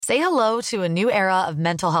Say hello to a new era of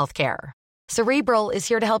mental health care. Cerebral is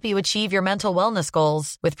here to help you achieve your mental wellness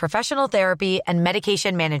goals with professional therapy and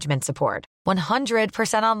medication management support.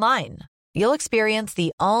 100% online. You'll experience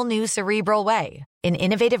the all-new Cerebral Way, an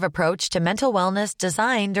innovative approach to mental wellness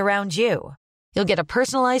designed around you. You'll get a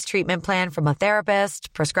personalized treatment plan from a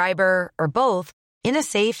therapist, prescriber, or both in a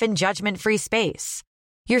safe and judgment-free space.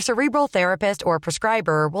 Your Cerebral therapist or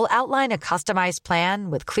prescriber will outline a customized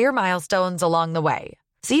plan with clear milestones along the way,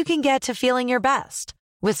 so you can get to feeling your best.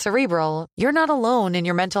 With Cerebral, you're not alone in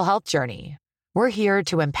your mental health journey. We're here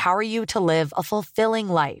to empower you to live a fulfilling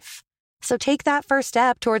life. So take that first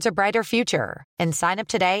step towards a brighter future and sign up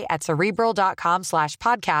today at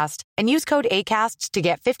Cerebral.com/podcast and use code ACAST to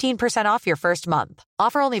get 15% off your first month.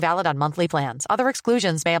 Offer only valid on monthly plans. Other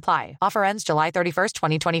exclusions may apply. Offer ends July 31st,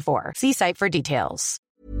 2024. See site for details.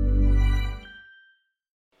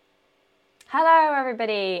 Hello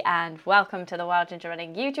everybody and welcome to the Wild Ginger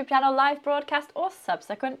Running YouTube channel live broadcast or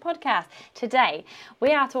subsequent podcast. Today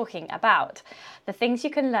we are talking about the things you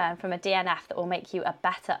can learn from a DNF that will make you a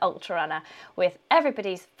better ultra runner with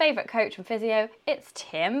everybody's favourite coach and physio. It's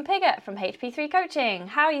Tim Pigott from HP3 Coaching.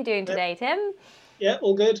 How are you doing today, Tim? Yeah,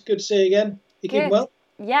 all good. Good to see you again. You keeping well?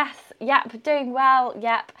 Yes, yep, doing well,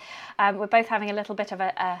 yep. We're both having a little bit of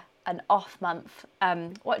an off month.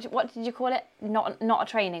 What did you call it? Not a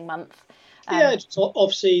training month. Just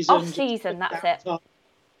off season. Off season, that's it.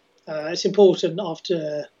 It's important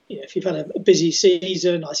after, if you've had a busy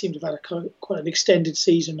season. I seem to have had quite an extended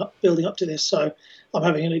season building up to this, so I'm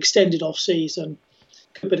having an extended off season,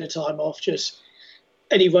 a bit of time off. Just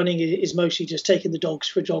any running is mostly just taking the dogs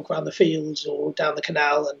for a jog around the fields or down the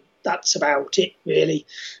canal, and that's about it really.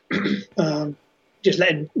 Just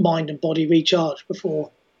letting mind and body recharge before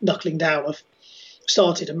knuckling down. I've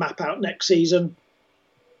started to map out next season.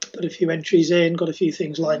 Put a few entries in, got a few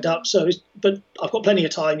things lined up. But I've got plenty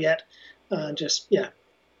of time yet. Nice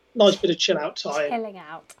bit of chill out time. Chilling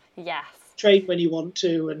out, yes. Train when you want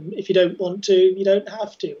to, and if you don't want to, you don't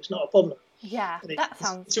have to. It's not a problem. Yeah,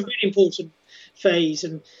 It's a really important phase,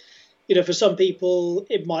 and for some people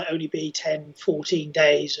it might only be 10, 14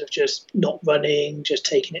 days of just not running, just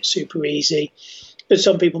taking it super easy. But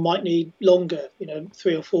some people might need longer,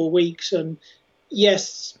 3 or 4 weeks. And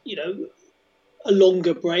yes, a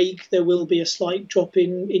longer break, there will be a slight drop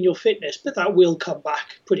in your fitness, but that will come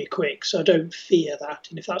back pretty quick. So don't fear that.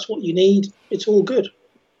 And if that's what you need, it's all good.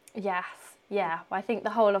 Yes, yeah. Well, I think the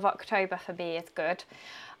whole of October for me is good.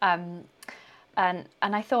 And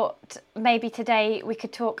I thought maybe today we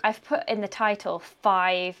could talk. I've put in the title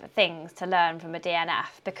 5 things to learn from a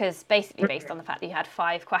DNF, because basically based on the fact that you had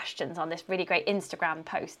 5 questions on this really great Instagram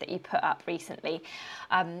post that you put up recently.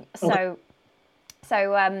 So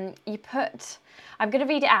you put, I'm going to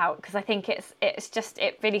read it out because I think it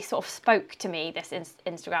really sort of spoke to me, this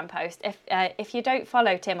Instagram post. If you don't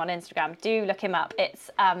follow Tim on Instagram, do look him up. It's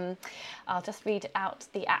I'll just read out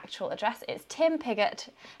the actual address. It's Tim Pigott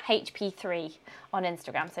HP3 on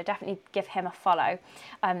Instagram, so definitely give him a follow.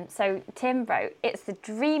 So Tim wrote, "It's the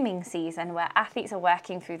dreaming season where athletes are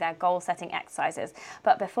working through their goal-setting exercises.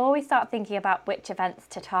 But before we start thinking about which events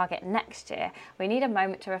to target next year, we need a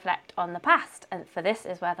moment to reflect on the past, and for this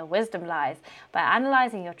is where the wisdom lies. By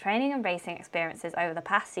analysing your training and racing experiences over the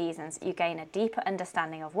past seasons, you gain a deeper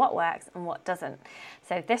understanding of what works and what doesn't.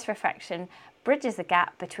 So this reflection bridges the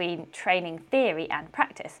gap between training theory and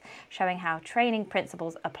practice, showing how training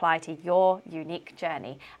principles apply to your unique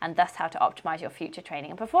journey and thus how to optimise your future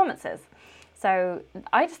training and performances." So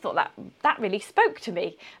I just thought that really spoke to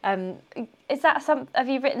me. Have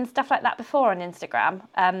you written stuff like that before on Instagram,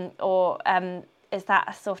 or is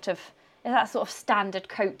that sort of standard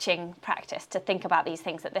coaching practice to think about these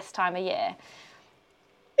things at this time of year?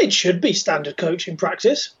 It should be standard coaching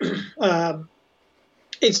practice.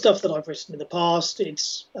 It's stuff that I've written in the past.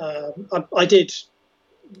 It's I did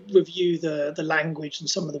review the language and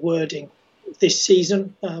some of the wording this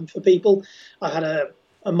season for people. I had a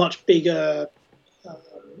much bigger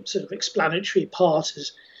sort of explanatory part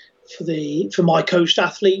for my coached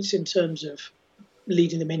athletes in terms of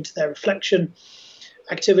leading them into their reflection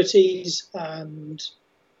activities, and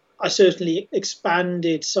I certainly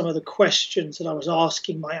expanded some of the questions that I was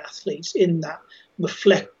asking my athletes in that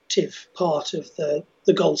reflective part of the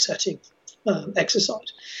goal setting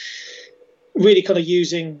exercise. Really kind of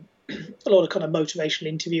using a lot of kind of motivational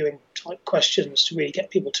interviewing type questions to really get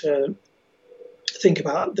people to think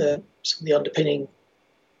about some of the underpinning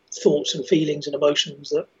thoughts and feelings and emotions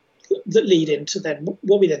that lead into then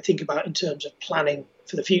what we then think about in terms of planning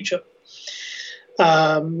for the future.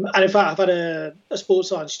 And in fact, I've had a sports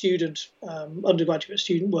science student, undergraduate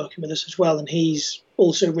student, working with us as well, and he's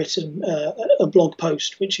also written a blog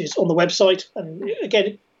post which is on the website, and again,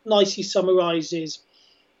 it nicely summarises,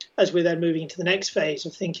 as we're then moving into the next phase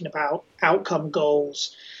of thinking about outcome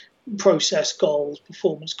goals, process goals,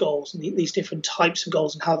 performance goals, and these different types of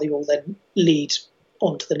goals and how they all then lead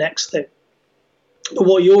on to the next thing. But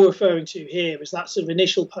what you're referring to here is that sort of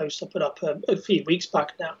initial post I put up a few weeks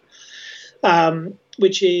back now,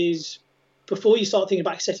 which is before you start thinking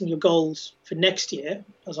about setting your goals for next year.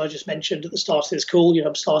 As I just mentioned at the start of this call,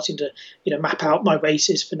 I'm starting to map out my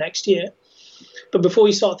races for next year. But before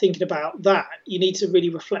you start thinking about that, you need to really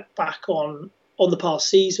reflect back on the past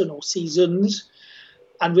season or seasons,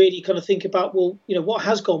 and really kind of think about, well, what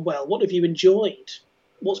has gone well? What have you enjoyed?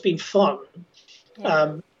 What's been fun?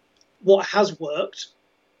 Yeah. What has worked?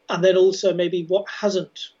 And then also maybe what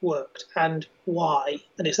hasn't worked and why.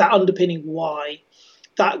 And it's that underpinning why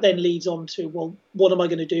that then leads on to, well, what am I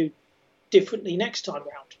going to do differently next time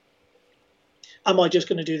round? Am I just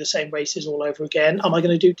going to do the same races all over again? Am I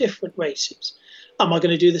going to do different races? Am I going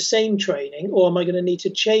to do the same training, or am I going to need to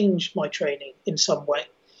change my training in some way?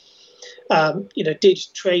 Did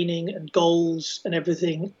training and goals and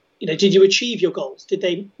everything, did you achieve your goals? Did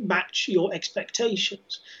they match your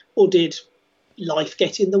expectations? Or did life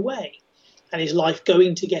get in the way? And is life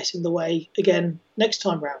going to get in the way again next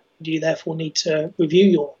time round? Do you therefore need to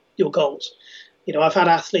review your goals? I've had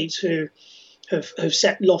athletes who have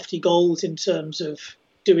set lofty goals in terms of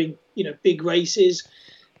doing, big races,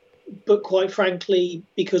 but quite frankly,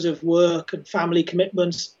 because of work and family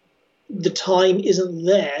commitments, the time isn't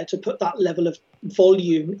there to put that level of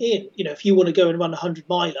volume in. If you want to go and run a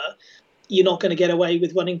 100-miler, you're not going to get away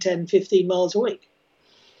with running 10, 15 miles a week.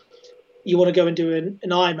 You want to go and do an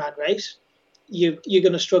Ironman race, you're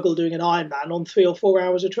going to struggle doing an Ironman on 3 or 4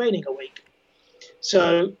 hours of training a week.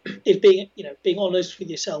 So it's being honest with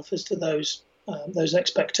yourself as to those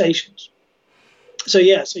expectations. So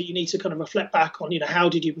you need to kind of reflect back on, how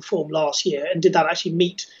did you perform last year, and did that actually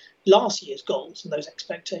meet last year's goals and those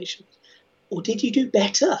expectations, or did you do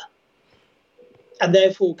better? And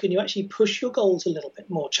therefore, can you actually push your goals a little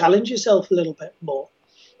bit more, challenge yourself a little bit more?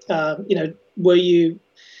 Were you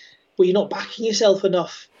not backing yourself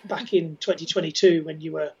enough back in 2022 when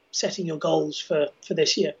you were setting your goals for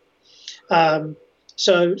this year? So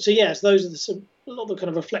those are a lot of the kind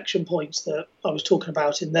of reflection points that I was talking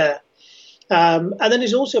about in there. And then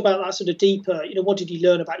it's also about that sort of deeper, what did you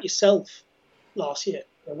learn about yourself last year?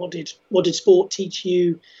 What did sport teach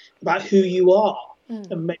you about who you are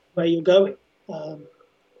and where you're going?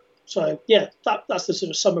 That's the sort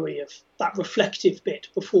of summary of that reflective bit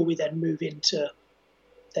before we then move into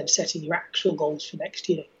then setting your actual goals for next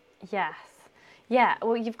year. Yes. Yeah,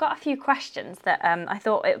 well, you've got a few questions that I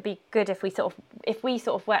thought it would be good if we sort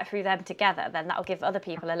of work through them together. Then that'll give other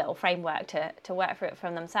people a little framework to work through it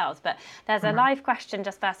from themselves. But there's a live question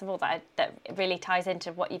just first of all that really ties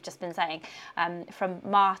into what you've just been saying, from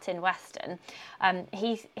Martin Weston.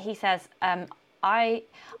 He says, I'm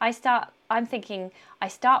thinking I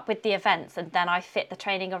start with the events and then I fit the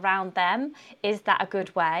training around them. Is that a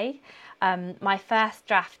good way? My first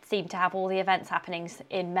draft seemed to have all the events happening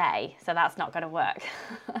in May, so that's not going to work.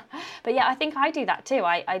 But yeah, I think I do that too.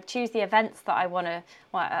 I choose the events that I want to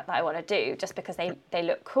do just because they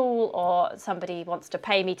look cool, or somebody wants to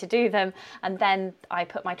pay me to do them, and then I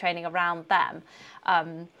put my training around them.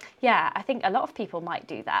 I think a lot of people might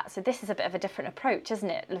do that. So this is a bit of a different approach,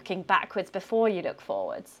 isn't it? Looking backwards before you look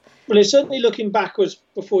forwards. Well, it's certainly looking backwards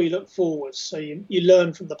before you look forwards. So you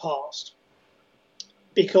learn from the past.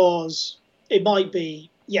 Because it might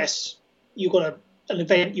be, yes, you've got an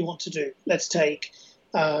event you want to do. Let's take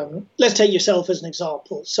yourself as an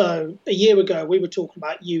example. So a year ago, we were talking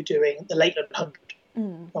about you doing the Lakeland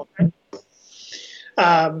 100. Okay.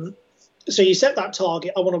 So you set that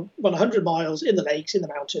target. I want to run 100 miles in the lakes, in the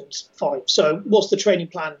mountains. Fine. So what's the training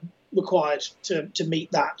plan required to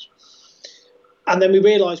meet that? And then we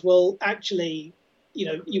realised, well, actually,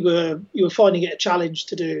 you were finding it a challenge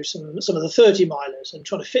to do some of the 30 milers and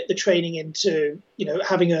trying to fit the training into,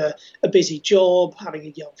 having a busy job, having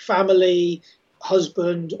a young family,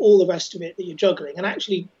 husband, all the rest of it that you're juggling, and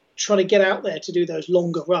actually trying to get out there to do those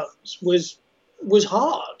longer runs was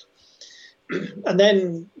hard. And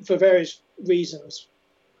then for various reasons,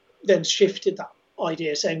 then shifted that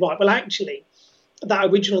idea, saying, right, well, actually, that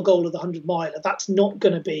original goal of the 100 miler, that's not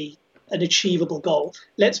going to be an achievable goal.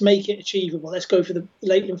 Let's make it achievable. Let's go for the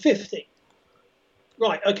Lakeland 50.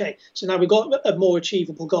 Right, okay. So now we've got a more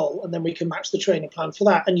achievable goal, and then we can match the training plan for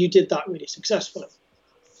that. And you did that really successfully.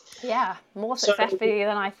 Yeah, more So, successfully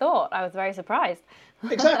than I thought. I was very surprised.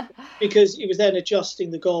 exactly, because it was then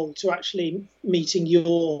adjusting the goal to actually meeting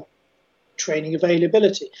your training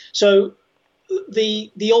availability. So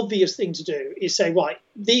the obvious thing to do is say, right,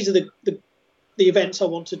 these are the events I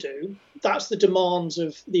want to do. That's the demands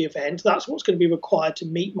of the event. That's what's going to be required to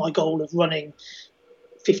meet my goal of running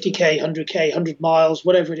 50k, 100k, 100 miles,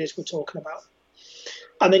 whatever it is we're talking about.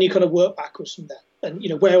 And then you kind of work backwards from there. And,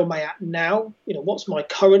 where am I at now? What's my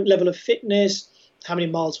current level of fitness? How many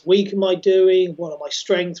miles a week am I doing? What are my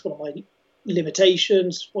strengths? What are my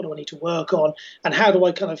limitations? What do I need to work on? And how do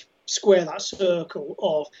I kind of square that circle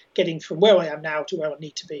of getting from where I am now to where I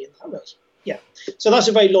need to be in that race? Yeah. So that's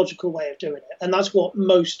a very logical way of doing it. And that's what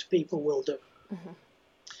most people will do. Mm-hmm.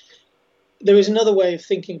 There is another way of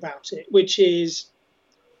thinking about it, which is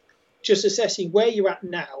just assessing where you're at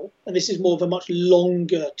now, and this is more of a much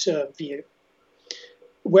longer term view.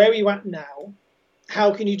 Where are you at now?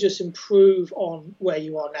 How can you just improve on where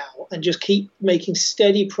you are now and just keep making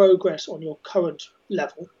steady progress on your current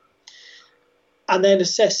level? And then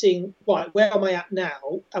assessing, right, where am I at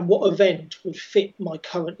now and what event would fit my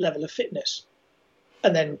current level of fitness?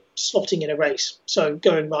 And then slotting in a race. So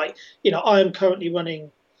going, right, I am currently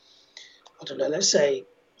running, I don't know, let's say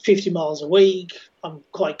 50 miles a week. I'm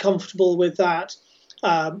quite comfortable with that.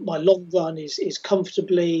 My long run is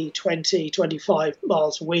comfortably 20, 25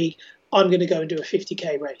 miles a week. I'm going to go and do a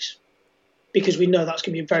 50k race because we know that's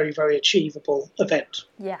going to be a very, very achievable event.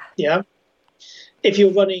 Yeah. Yeah. If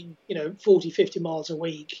you're running, 40, 50 miles a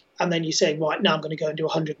week, and then you're saying, right, now I'm going to go and do a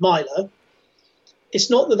 100 miler, it's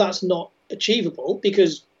not that that's not achievable,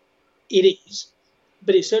 because it is,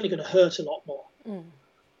 but it's certainly going to hurt a lot more.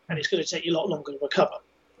 And it's going to take you a lot longer to recover.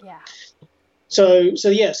 Yeah. So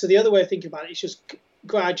the other way of thinking about it is just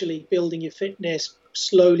gradually building your fitness,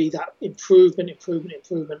 slowly that improvement.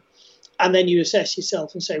 And then you assess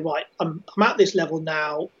yourself and say, right, I'm at this level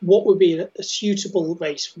now. What would be a suitable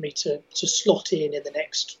race for me to slot in the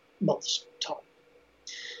next month's time?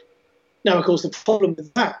 Now, of course, the problem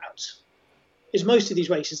with that is most of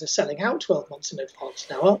these races are selling out 12 months in advance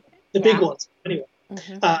now, aren't they? The big ones, anyway.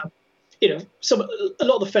 Mm-hmm. A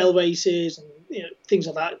lot of the fell races and things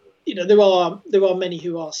like that. There are many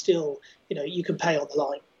who are still, you can pay on the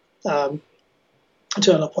line,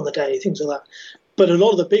 turn up on the day, things like that. But a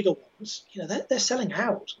lot of the bigger ones, they're selling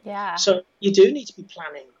out. Yeah. So you do need to be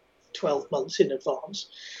planning 12 months in advance.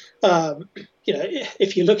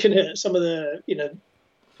 If you're looking at some of the,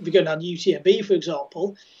 if you go down UTMB, for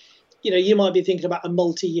example, you might be thinking about a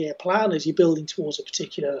multi-year plan as you're building towards a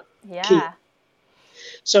particular key.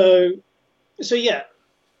 So yeah,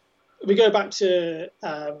 we go back to,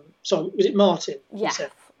 sorry, was it Martin? Yeah.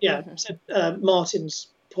 Yeah. Mm-hmm. So, Martin's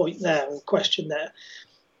point there, or question there.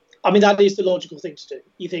 I mean, that is the logical thing to do.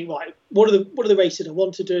 You think, right, what are the races I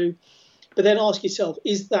want to do? But then ask yourself,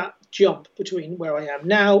 is that jump between where I am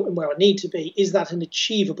now and where I need to be, is that an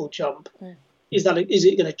achievable jump? Mm. Is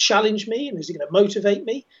it going to challenge me, and is it going to motivate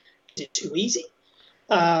me? Is it too easy?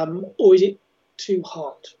 Or is it too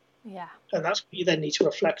hard? Yeah. And that's what you then need to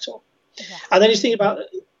reflect on. Yeah. And then you think about,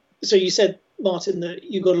 so you said, Martin, that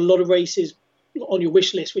you've got a lot of races on your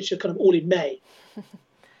wish list, which are kind of all in May.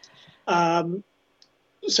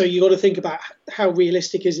 So you got to think about how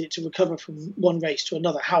realistic is it to recover from one race to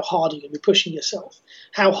another? How hard are you going to be pushing yourself?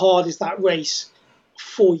 How hard is that race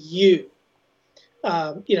for you?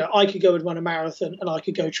 I could go and run a marathon and I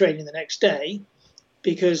could go training the next day,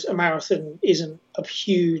 because a marathon isn't a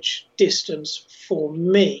huge distance for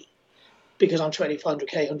me because I'm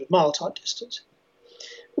 2,500k, 100 mile type distance.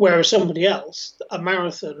 Whereas somebody else, a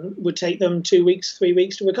marathon would take them 2 weeks, 3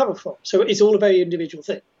 weeks to recover from. So it's all a very individual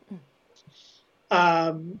thing.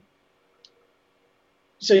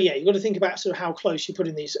 So yeah, you've got to think about sort of how close you're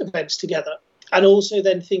putting these events together, and also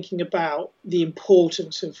then thinking about the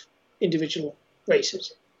importance of individual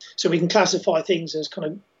races. So we can classify things as kind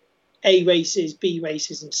of A races, B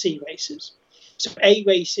races, and C races. So A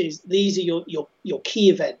races, these are your key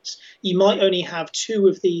events. You might only have 2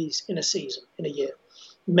 of these in a season, in a year,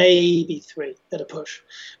 maybe 3 at a push.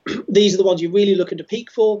 These are the ones you're really looking to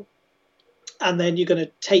peak for. And then you're going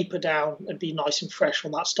to taper down and be nice and fresh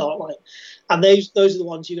on that start line. And those are the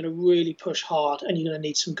ones you're going to really push hard, and you're going to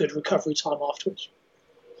need some good recovery time afterwards.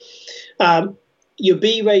 Your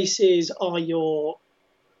B races are your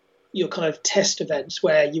kind of test events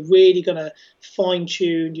where you're really going to fine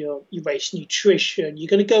tune your race nutrition. You're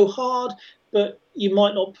going to go hard, but you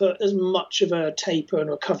might not put as much of a taper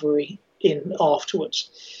and recovery in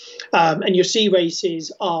afterwards. And your C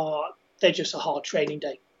races they're just a hard training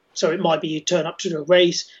day. So it might be you turn up to do a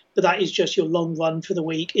race, but that is just your long run for the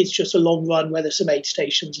week. It's just a long run where there's some aid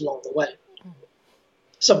stations along the way.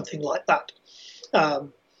 something like that.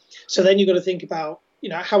 So then you've got to think about,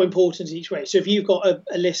 how important is each race. So if you've got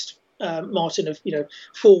a list, Martin, of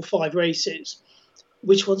 4 or 5 races,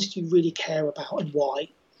 which ones do you really care about and why?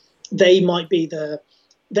 They might be the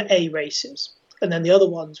A races, and then the other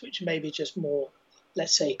ones, which may be just more,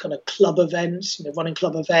 let's say, kind of club events, running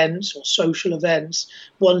club events or social events,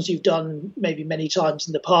 ones you've done maybe many times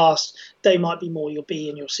in the past, they might be more your B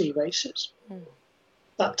and your C races,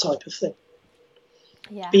 that type of thing.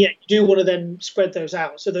 Yeah. But yeah, you do want to then spread those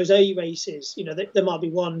out. So those A races, there might be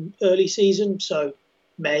one early season, so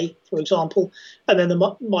May, for example, and then there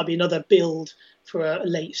might be another build for a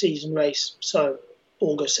late season race, so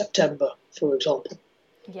August, September, for example.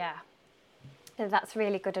 Yeah, that's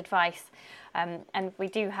really good advice. And we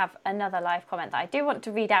do have another live comment that I do want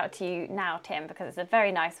to read out to you now, Tim, because it's a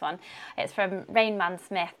very nice one. It's from Rainman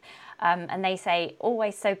Smith, and they say,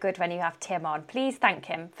 always so good when you have Tim on. Please thank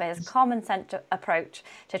him for his common sense approach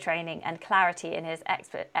to training and clarity in his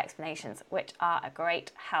explanations, which are a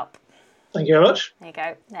great help. Thank you very much. There you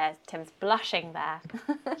go. There's Tim's blushing there.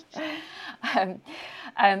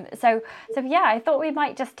 So yeah, I thought we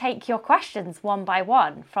might just take your questions one by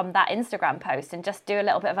one from that Instagram post and just do a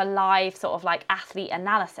little bit of a live sort of like athlete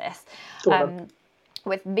analysis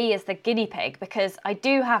with me as the guinea pig, because I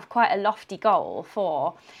do have quite a lofty goal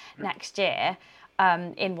for next year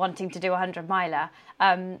in wanting to do a 100-miler.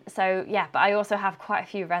 So yeah, but I also have quite a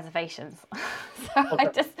few reservations. So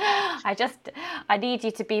okay. I need you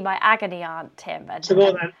to be my agony aunt, Tim. And, so go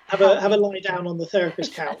on then, have a lie down on the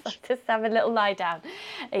therapist couch. Just have a little lie down.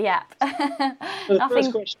 Yeah. So the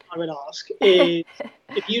first question I would ask is,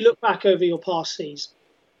 if you look back over your past season,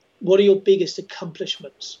 what are your biggest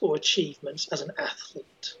accomplishments or achievements as an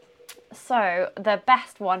athlete? So the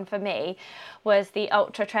best one for me was the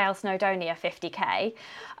Ultra Trail Snowdonia 50k,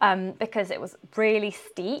 because it was really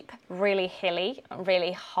steep, really hilly,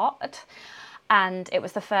 really hot. And it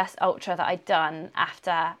was the first ultra that I'd done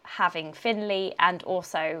after having Finley, and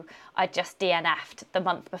also I just DNF'd the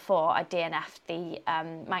month before. I DNF'd the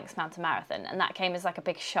Manx Mountain Marathon, and that came as like a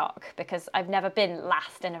big shock because I've never been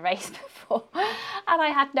last in a race before, and I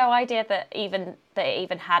had no idea that it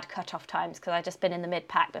even had cut-off times, because I'd just been in the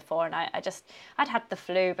mid-pack before, and I'd had the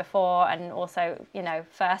flu before, and also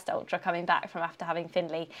first ultra coming back from after having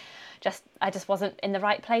Finley. I just wasn't in the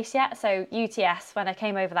right place yet. So UTS, when I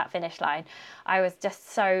came over that finish line, I was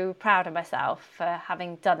just so proud of myself for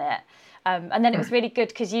having done it. And then it was really good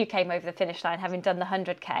because you came over the finish line having done the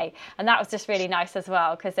 100k, and that was just really nice as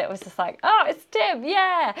well, because it was just like, oh, it's Tim,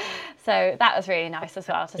 yeah. So that was really nice as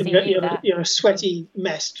well to see you there. You're a sweaty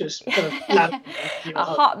mess, just kind of a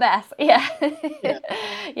hot mess, yeah.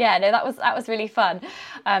 Yeah, no, that was really fun.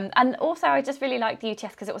 And also I just really liked the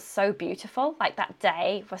UTS because it was so beautiful. Like that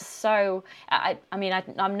day was so.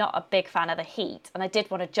 I'm not a big fan of the heat, and I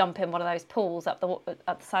did want to jump in one of those pools up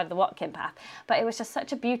the side of the Watkin path, but it was just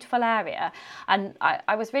such a beautiful area. And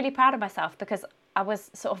I was really proud of myself because I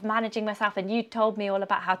was sort of managing myself, and you told me all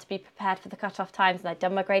about how to be prepared for the cut-off times, and I'd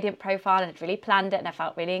done my gradient profile and I'd really planned it, and I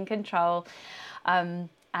felt really in control.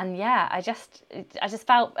 And yeah, I just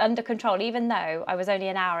felt under control, even though I was only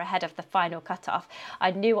an hour ahead of the final cutoff.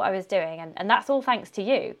 I knew what I was doing, and that's all thanks to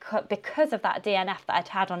you. Because of that DNF that I'd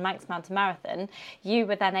had on Manx Mountain Marathon, you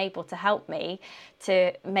were then able to help me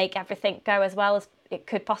to make everything go as well as it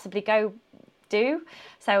could possibly go.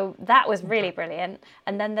 So that was really brilliant.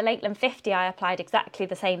 And then the Lakeland 50, I applied exactly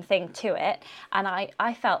the same thing to it, and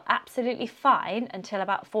I felt absolutely fine until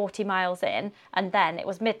about 40 miles in, and then it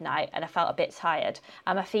was midnight and I felt a bit tired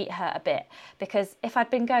and my feet hurt a bit, because if I'd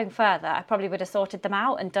been going further I probably would have sorted them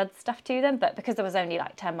out and done stuff to them, but because there was only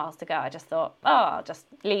like 10 miles to go, I just thought, oh, I'll just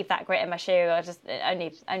leave that grit in my shoe, or just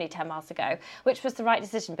only 10 miles to go, which was the right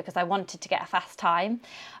decision because I wanted to get a fast time.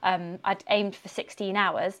 I'd aimed for 16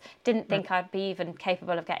 hours, didn't think I'd be even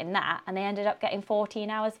capable of getting that, and they ended up getting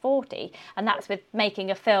 14 hours 40, and that's with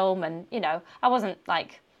making a film, and I wasn't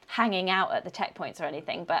like hanging out at the checkpoints or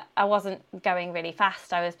anything, but I wasn't going really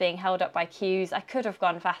fast. I was being held up by queues. I could have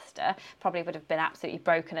gone faster, probably would have been absolutely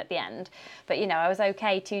broken at the end, but I was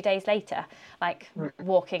okay 2 days later, like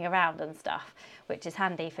walking around and stuff, which is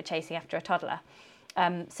handy for chasing after a toddler.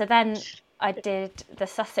 So then I did the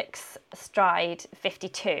Sussex Stride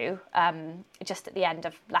 52 just at the end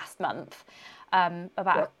of last month,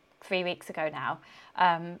 about 3 weeks ago now,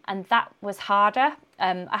 and that was harder.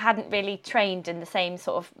 I hadn't really trained in the same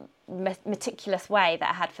sort of meticulous way that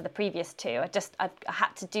I had for the previous two. I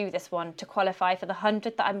had to do this one to qualify for the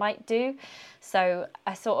 100 that I might do, so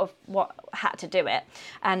I sort of had to do it,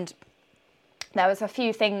 and there was a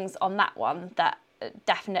few things on that one that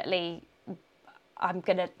definitely I'm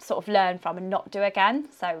going to sort of learn from and not do again.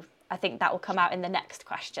 So I think that will come out in the next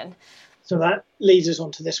question. So that leads us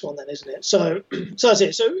on to this one then, isn't it? So that's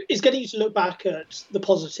it. So it's getting you to look back at the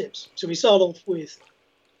positives. So we start off with,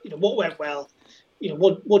 what went well.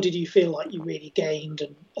 What did you feel like you really gained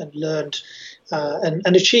and learned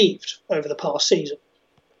and achieved over the past season?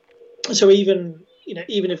 So even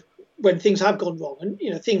if when things have gone wrong,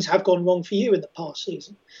 and things have gone wrong for you in the past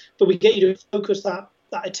season, but we get you to focus that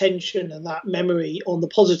attention and that memory on the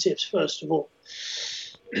positives first of all.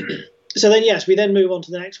 So then, yes, we then move on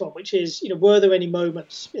to the next one, which is, were there any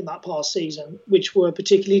moments in that past season which were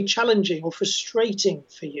particularly challenging or frustrating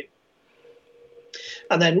for you?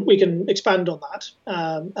 And then we can expand on that.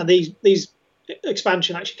 And these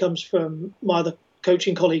expansion actually comes from my other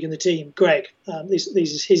coaching colleague in the team, Greg. This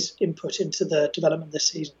is his input into the development this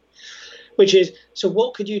season, which is, so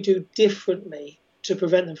what could you do differently to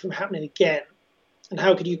prevent them from happening again? And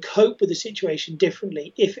how could you cope with the situation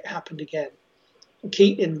differently if it happened again? The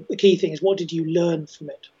key thing is, what did you learn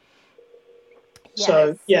from it? Yes.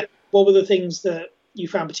 So, what were the things that you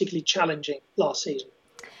found particularly challenging last season?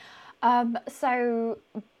 So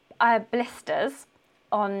blisters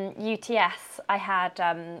on UTS. I had,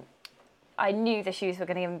 I knew the shoes were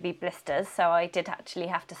going to be blisters, so I did actually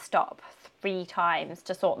have to stop 3 times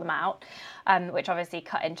to sort them out, which obviously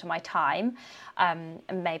cut into my time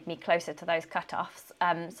and made me closer to those cut-offs.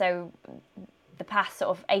 So the past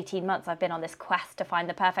sort of 18 months I've been on this quest to find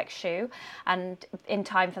the perfect shoe, and in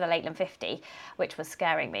time for the Lakeland 50, which was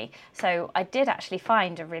scaring me. So I did actually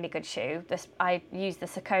find a really good shoe. I use the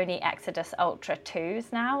Saucony Exodus Ultra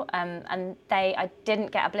 2s now, and I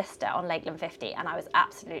didn't get a blister on Lakeland 50, and I was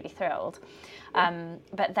absolutely thrilled.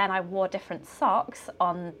 But then I wore different socks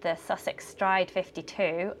on the Sussex Stride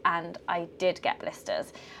 52, and I did get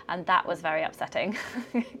blisters, and that was very upsetting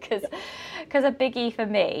because a biggie for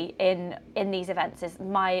me in these events is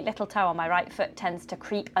my little toe on my right foot tends to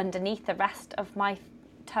creep underneath the rest of my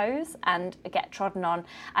toes and get trodden on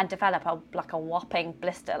and develop a whopping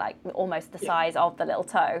blister, like almost the size of the little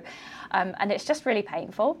toe, and it's just really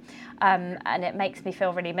painful, and it makes me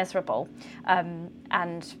feel really miserable,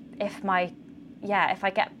 and if I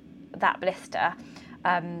get that blister,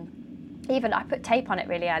 even I put tape on it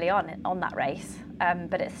really early on that race,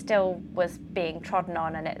 but it still was being trodden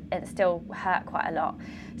on, and it still hurt quite a lot.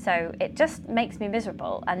 So it just makes me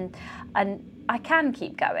miserable, and I can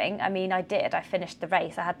keep going. I mean, I finished the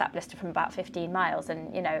race. I had that blister from about 15 miles,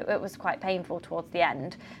 and it was quite painful towards the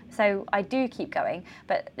end. So I do keep going,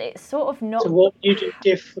 but it's sort of not. So what you do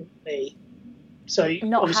differently? So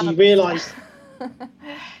obviously you realised.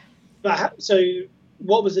 So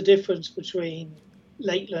what was the difference between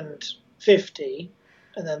Lakeland 50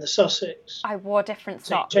 and then the Sussex? I wore different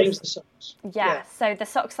socks. You changed the socks. Yeah, so the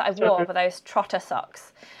socks that I wore were those trotter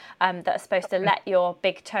socks that are supposed to let your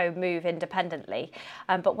big toe move independently.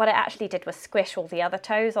 But what it actually did was squish all the other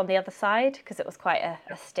toes on the other side because it was quite a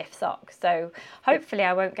stiff sock. So hopefully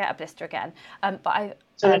I won't get a blister again. But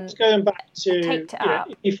it's going back to,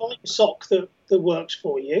 if you find a sock that works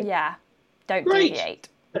for you. Yeah, don't deviate.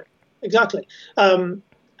 Exactly. And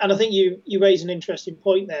I think you raise an interesting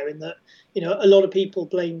point there in that, a lot of people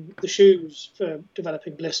blame the shoes for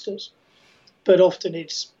developing blisters, but often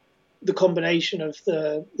it's the combination of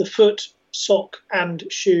the foot, sock and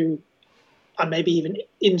shoe, and maybe even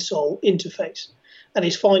insole interface. And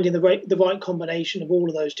it's finding the right combination of all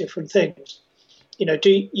of those different things.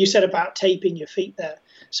 You said about taping your feet there.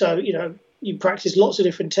 So, you practice lots of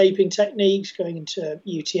different taping techniques going into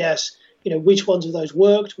UTS. Which ones of those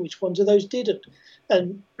worked, which ones of those didn't.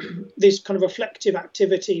 And this kind of reflective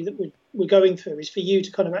activity that we're going through is for you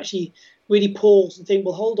to kind of actually really pause and think,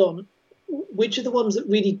 well, hold on, which are the ones that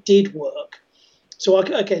really did work? So,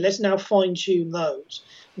 okay, let's now fine tune those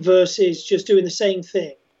versus just doing the same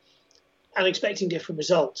thing and expecting different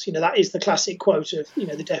results. That is the classic quote of,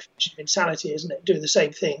 the definition of insanity, isn't it? Doing the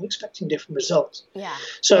same thing, expecting different results. Yeah.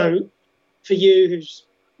 So for you who's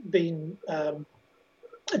been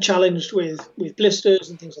challenged with blisters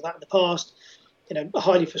and things like that in the past, a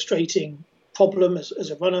highly frustrating problem as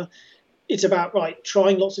a runner, it's about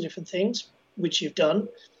trying lots of different things, which you've done,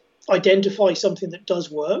 identify something that does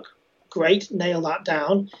work, great, nail that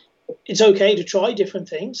down. It's okay to try different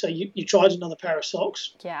things. So you tried another pair of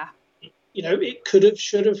socks. Yeah. It could have,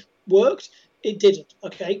 should have worked. It didn't.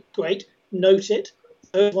 Okay, great. Note it.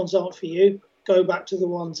 Those ones aren't for you. Go back to the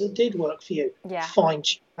ones that did work for you. Yeah. Fine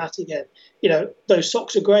tune that again. Those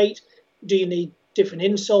socks are great. Do you need different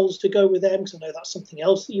insoles to go with them? Because I know that's something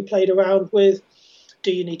else that you played around with.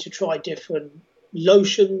 Do you need to try different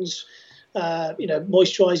lotions?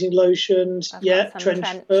 Moisturising lotions. Trench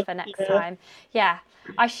for next time. Yeah.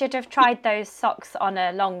 I should have tried those socks on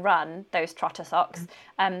a long run, those trotter socks.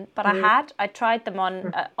 But I tried them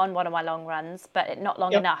on one of my long runs, but not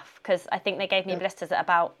long enough, because I think they gave me blisters at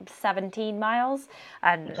about 17 miles.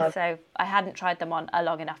 And so I hadn't tried them on a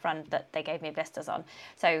long enough run that they gave me blisters on.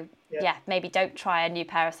 So maybe don't try a new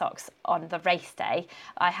pair of socks on the race day.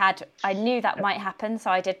 I knew that might happen,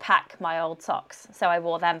 so I did pack my old socks. So I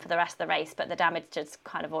wore them for the rest of the race, but the damage had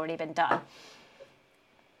kind of already been done.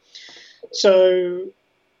 So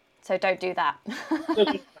don't do that.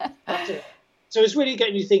 That's it. So it's really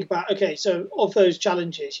getting you to think about, okay, so of those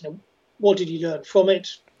challenges, what did you learn from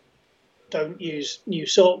it? Don't use new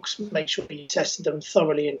socks. Make sure you tested them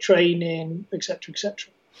thoroughly in training, etc., etc.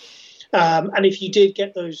 And if you did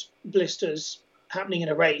get those blisters happening in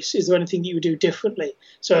a race, is there anything you would do differently?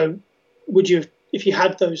 So would you, if you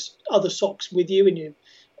had those other socks with you in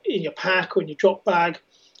your pack or in your drop bag,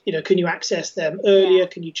 can you access them earlier?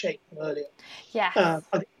 Can you change them earlier? Yeah.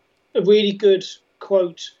 I think a really good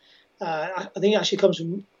quote, I think it actually comes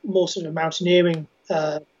from more sort of a mountaineering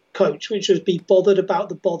coach, which was be bothered about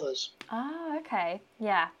the bothers. Oh, okay.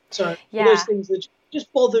 Yeah. So those things that are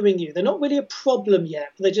just bothering you, they're not really a problem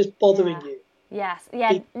yet, but they're just bothering you. Yes.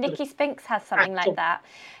 Yeah. Nikki Spinks has something like that.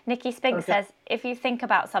 Nikki Spinks says, if you think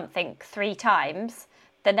about something 3 times,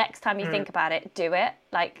 the next time you think about it, do it.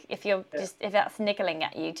 Like if you're if that's niggling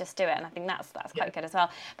at you, just do it. And I think that's quite good as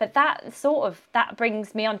well. But that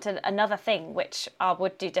brings me on to another thing, which I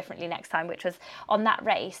would do differently next time, which was on that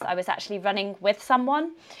race, I was actually running with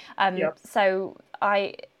someone. So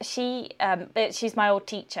she's my old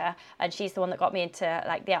teacher, and she's the one that got me into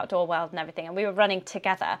like the outdoor world and everything. And we were running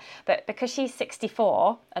together, but because she's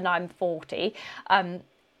 64 and I'm 40,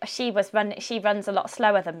 she runs a lot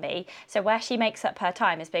slower than me. So where she makes up her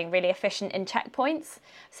time is being really efficient in checkpoints.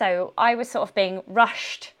 So I was sort of being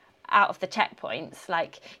rushed out of the checkpoints.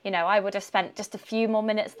 Like, I would have spent just a few more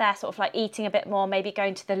minutes there, sort of like eating a bit more, maybe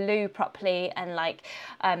going to the loo properly and like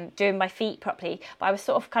doing my feet properly. But I was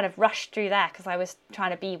sort of kind of rushed through there because I was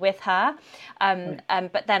trying to be with her.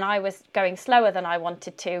 But then I was going slower than I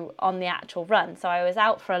wanted to on the actual run. So I was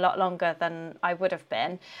out for a lot longer than I would have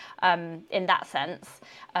been in that sense,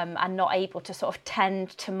 and not able to sort of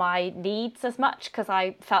tend to my needs as much because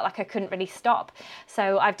I felt like I couldn't really stop.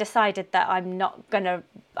 So I've decided that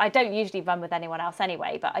I don't usually run with anyone else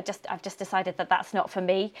anyway, but I've just decided that that's not for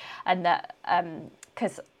me, and that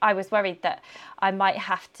because I was worried that I might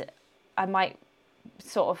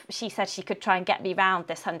sort of, she said she could try and get me round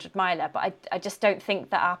this 100 miler, but I just don't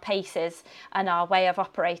think that our paces and our way of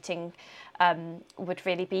operating would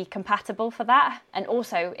really be compatible for that. And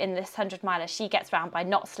also in this 100 miler, she gets round by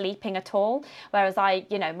not sleeping at all, whereas I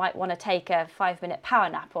might want to take a 5-minute power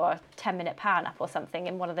nap or a 10-minute power nap or something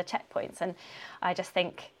in one of the checkpoints. And I just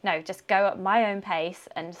think, no, just go at my own pace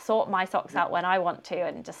and sort my socks out when I want to,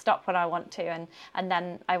 and just stop when I want to, and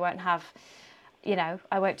then I won't have,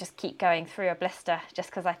 I won't just keep going through a blister just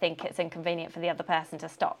because I think it's inconvenient for the other person to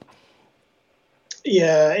stop.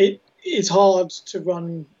 Yeah, it's hard to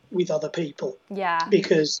run with other people. Yeah.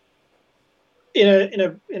 Because in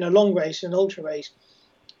a long race, in an ultra race,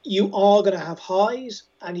 you are going to have highs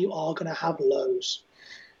and you are going to have lows.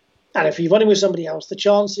 And if you're running with somebody else, the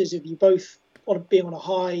chances of you both being on a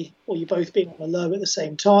high or you both being on a low at the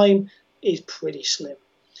same time is pretty slim.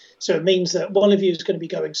 So it means that one of you is going to be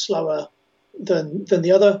going slower than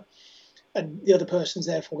the other, and the other person's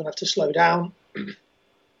therefore going to have to slow down,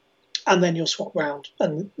 and then you'll swap round,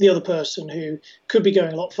 and the other person who could be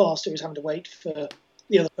going a lot faster is having to wait for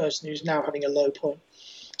the other person who's now having a low point.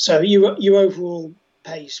 So your overall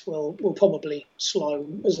pace will probably slow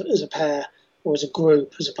as a pair or as a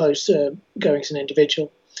group as opposed to going as an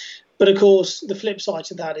individual. But of course, the flip side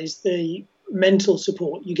to that is the mental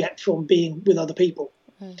support you get from being with other people.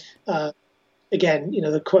 Again,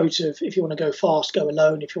 the quote of, if you want to go fast, go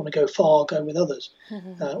alone. If you want to go far, go with others,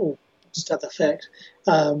 or just to that effect.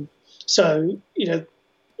 So,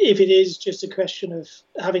 if it is just a question of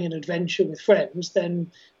having an adventure with friends,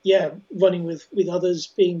 then, running with others,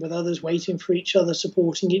 being with others, waiting for each other,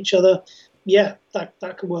 supporting each other,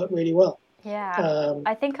 that can work really well. Yeah,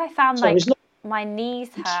 I think I found my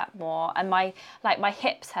knees hurt more, and my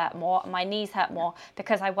hips hurt more, and my knees hurt more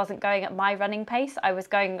because I wasn't going at my running pace. I was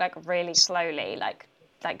going like really slowly,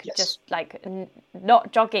 just like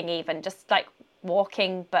not jogging even, just like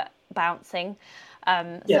walking but bouncing.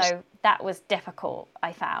 So that was difficult,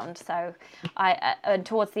 I found. So and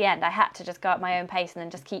towards the end, I had to just go at my own pace and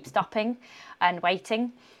then just keep stopping and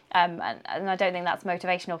waiting. And I don't think that's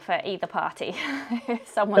motivational for either party. If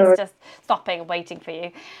someone's just stopping and waiting for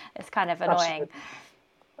you, it's kind of annoying.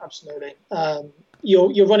 Absolutely.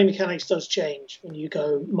 Your running mechanics does change when you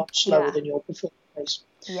go much slower than your preferred race.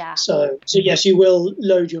 Yeah. So yes, you will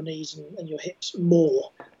load your knees and your hips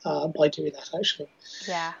more by doing that, actually.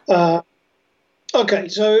 Yeah. Okay,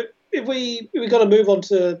 so if we got to move on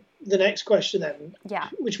to the next question then, Yeah.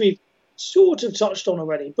 which we've sort of touched on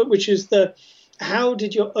already, but which is how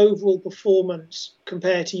did your overall performance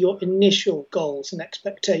compare to your initial goals and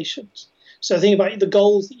expectations? So think about the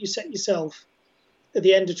goals that you set yourself at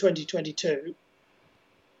the end of 2022.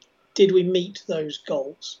 Did we meet those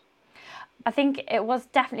goals? I think it was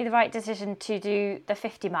definitely the right decision to do the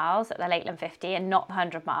 50 miles at the Lakeland 50 and not the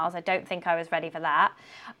 100 miles. I don't think I was ready for that.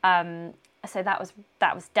 So that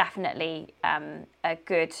was definitely a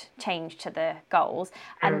good change to the goals.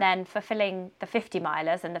 And then fulfilling the 50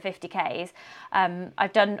 milers and the 50Ks,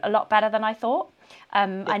 I've done a lot better than I thought.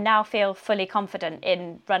 I now feel fully confident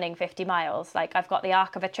in running 50 miles. Like I've got the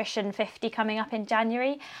Arc of Attrition 50 coming up in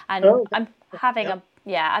January, and I'm having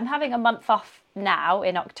a month off now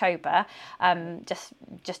in October,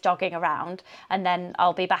 just jogging around, and then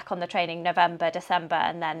I'll be back on the training November, December,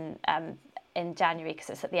 and then in January, because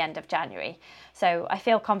it's at the end of January. So I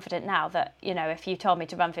feel confident now that, you know, if you told me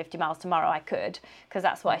to run 50 miles tomorrow, I could, because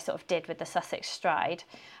that's what I sort of did with the Sussex Stride.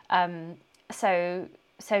 So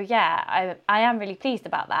yeah, I am really pleased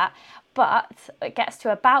about that. But it gets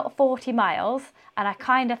to about 40 miles and I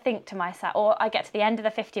kind of think to myself, or I get to the end of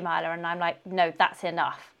the 50 miler and I'm like, no, that's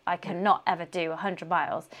enough. I cannot ever do 100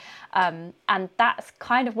 miles. And that's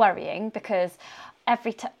kind of worrying, because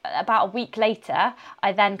about a week later,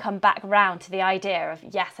 I then come back round to the idea of,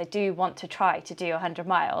 yes, I do want to try to do 100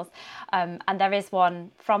 miles. And there is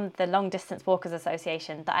one from the Long Distance Walkers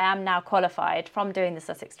Association that I am now qualified from doing the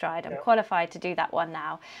Sussex Stride. I'm qualified to do that one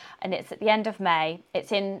now. And it's at the end of May.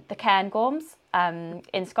 It's in the Cairngorms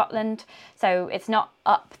in Scotland. So it's not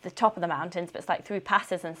up the top of the mountains, but it's like through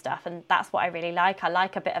passes and stuff. And that's what I really like. I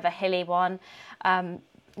like a bit of a hilly one.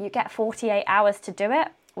 You get 48 hours to do it,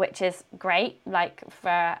 which is great, like for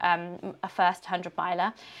a first 100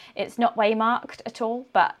 miler. It's not waymarked at all,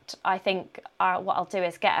 but I think what I'll do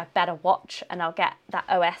is get a better watch, and I'll get that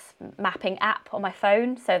OS mapping app on my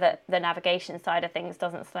phone so that the navigation side of things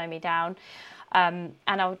doesn't slow me down. And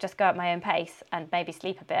I'll just go at my own pace and maybe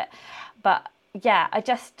sleep a bit. But yeah,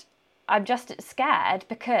 I'm just scared,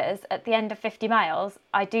 because at the end of 50 miles,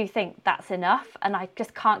 I do think that's enough. And I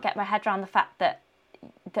just can't get my head around the fact that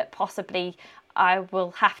possibly I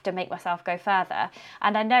will have to make myself go further.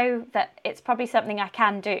 And I know that it's probably something I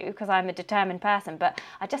can do because I'm a determined person, but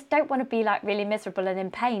I just don't want to be like really miserable and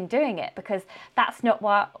in pain doing it, because that's not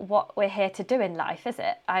what we're here to do in life, is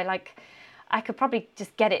it? I could probably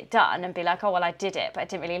just get it done and be like, oh, well, I did it, but I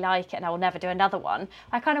didn't really like it and I will never do another one.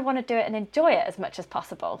 I kind of want to do it and enjoy it as much as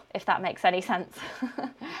possible, if that makes any sense.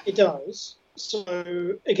 It does.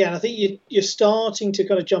 So again, I think you're starting to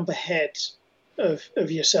kind of jump ahead of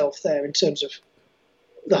yourself there in terms of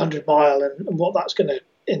the 100 mile and what that's going to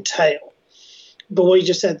entail. But what you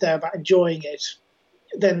just said there about enjoying it,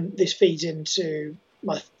 then this feeds into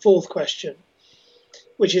my fourth question,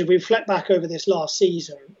 which is, we reflect back over this last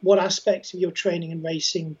season, what aspects of your training and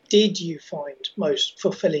racing did you find most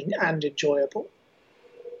fulfilling and enjoyable?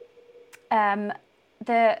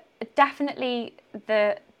 Definitely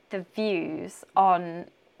the views on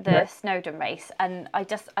the Snowdon race, and I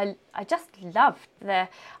did love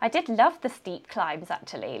the steep climbs,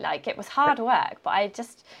 actually. Like, it was hard work, but I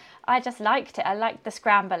just liked it. I liked the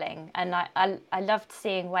scrambling, and I loved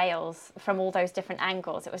seeing Wales from all those different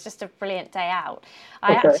angles. It was just a brilliant day out.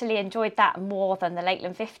 I actually enjoyed that more than the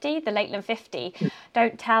Lakeland 50. The Lakeland 50,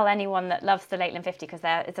 don't tell anyone that loves the Lakeland 50, because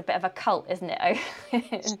it's a bit of a cult, isn't it?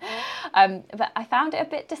 But I found it a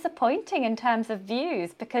bit disappointing in terms of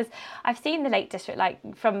views, because I've seen the Lake District like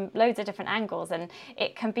from loads of different angles, and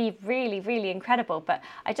it can be really, really incredible. But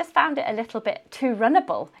I just found it a little bit too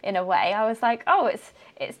runnable in a way. I was like, oh, it's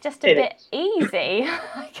just a bit easy.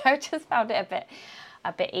 I just found it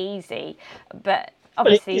a bit easy, but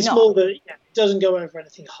obviously it's not. more that it doesn't go over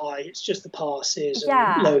anything high. It's just the passes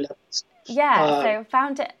and low levels. Yeah, so I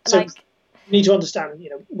found it you need to understand,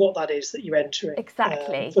 what that is that you're entering.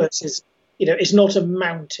 Exactly. Versus, it's not a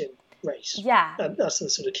mountain race. Yeah. That's the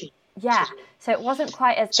sort of key. Yeah. So it wasn't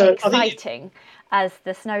quite as exciting as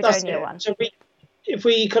the Snowdonia one. So if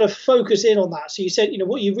we kind of focus in on that, so you said,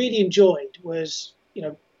 what you really enjoyed was,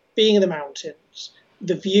 being in the mountains,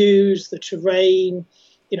 the views, the terrain,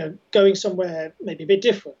 going somewhere maybe a bit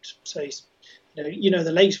different. So,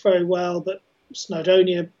 the lakes very well, but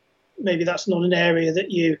Snowdonia, maybe that's not an area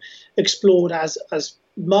that you explored as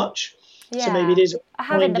much. Yeah. So maybe it is. I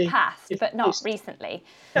have in the past, but not recently.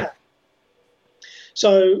 Yeah.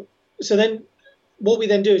 So then what we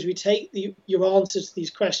then do is we take your answers to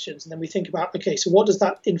these questions, and then we think about, okay, so what does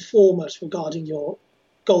that inform us regarding your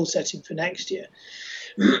goal setting for next year?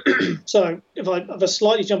 So if I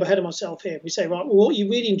slightly jump ahead of myself here, we say, right, well, what you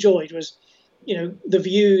really enjoyed was, the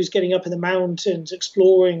views, getting up in the mountains,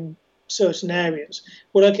 exploring certain areas.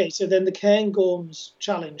 Well, okay, so then the Cairngorms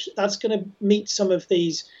challenge, that's going to meet some of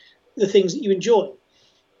the things that you enjoy.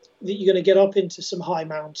 That you're going to get up into some high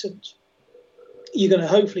mountains. You're going to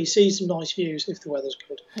hopefully see some nice views if the weather's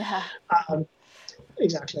good. Yeah.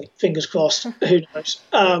 Exactly. Fingers crossed. Who knows?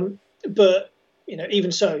 But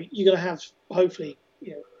even so, you're going to have hopefully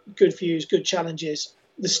good views, good challenges.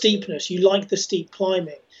 The steepness, you like the steep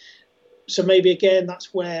climbing. So maybe again,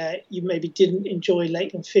 that's where you maybe didn't enjoy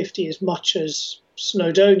Lakeland 50 as much as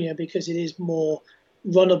Snowdonia, because it is more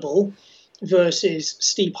runnable versus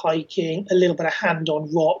steep hiking, a little bit of hand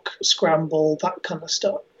on rock, scramble, that kind of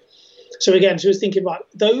stuff. So again, so I was thinking, right,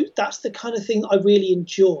 that's the kind of thing I really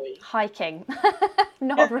enjoy. Hiking,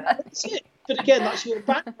 not running. That's it. But again, that's your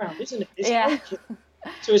background, isn't it? It's hiking.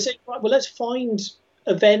 So I say, right, well, let's find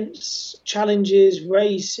events, challenges,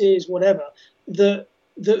 races, whatever, that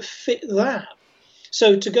fit that.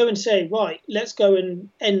 So to go and say, right, let's go and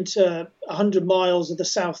enter 100 miles of the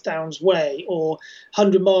South Downs Way or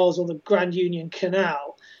 100 miles on the Grand Union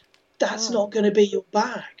Canal, that's not going to be your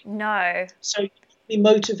bag. No. So be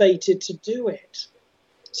motivated to do it.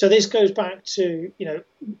 So this goes back to,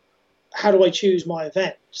 how do I choose my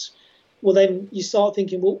events? Well, then you start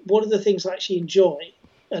thinking, well, what are the things I actually enjoy?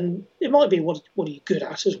 And it might be what are you good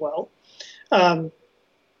at as well. But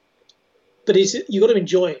you've got to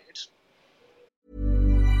enjoy it.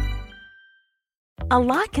 A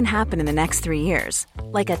lot can happen in the next 3 years.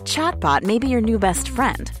 Like a chatbot may be your new best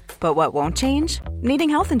friend. But what won't change? Needing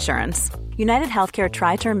health insurance. United Healthcare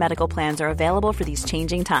Tri-Term Medical Plans are available for these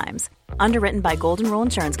changing times. Underwritten by Golden Rule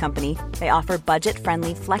Insurance Company, they offer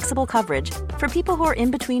budget-friendly, flexible coverage for people who are in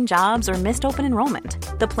between jobs or missed open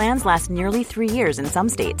enrollment. The plans last nearly 3 years in some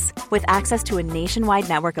states, with access to a nationwide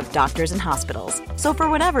network of doctors and hospitals. So for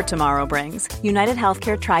whatever tomorrow brings, United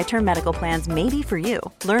Healthcare Tri-Term Medical Plans may be for you.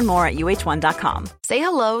 Learn more at uh1.com. Say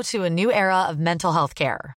hello to a new era of mental health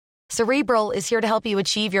care. Cerebral is here to help you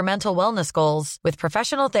achieve your mental wellness goals with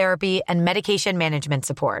professional therapy and medication management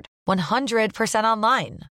support. 100%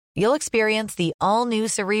 online. You'll experience the all-new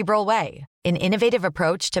Cerebral Way, an innovative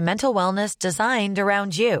approach to mental wellness designed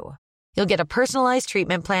around you. You'll get a personalized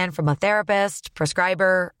treatment plan from a therapist,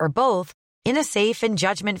 prescriber, or both in a safe and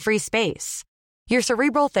judgment-free space. Your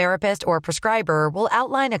Cerebral therapist or prescriber will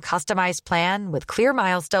outline a customized plan with clear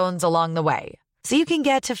milestones along the way, so you can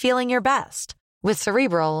get to feeling your best. With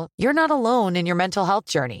Cerebral, you're not alone in your mental health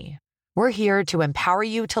journey. We're here to empower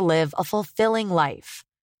you to live a fulfilling life.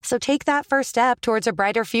 So take that first step towards a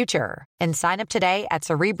brighter future and sign up today at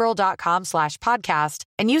Cerebral.com/podcast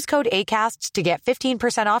and use code ACAST to get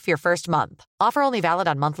 15% off your first month. Offer only valid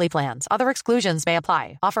on monthly plans. Other exclusions may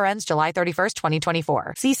apply. Offer ends July 31st,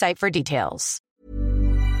 2024. See site for details.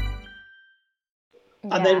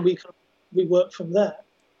 And then we work from there.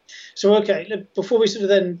 So, okay, before we sort of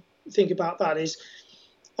then think about that is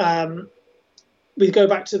we go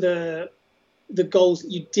back to the goals that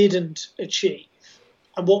you didn't achieve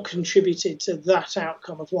and what contributed to that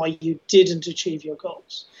outcome of why you didn't achieve your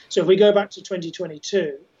goals. So if we go back to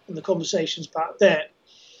 2022 and the conversations back then,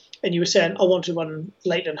 and you were saying, I want to run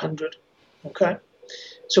Lakeland 100, okay?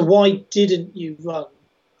 So why didn't you run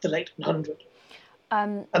the Lakeland 100?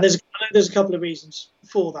 And there's a couple of reasons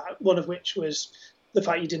for that, one of which was the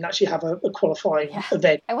fact you didn't actually have a qualifying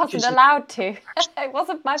event. I wasn't allowed to. It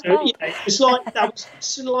wasn't my fault. Yeah, it's like that was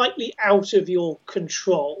slightly out of your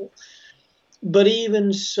control. But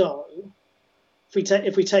even so,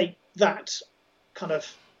 if we take that kind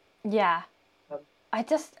of I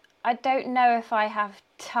don't know if I have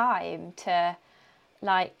time to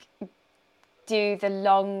do the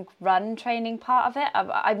long run training part of it.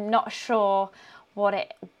 I'm not sure what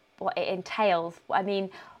it entails. I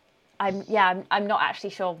mean, I'm not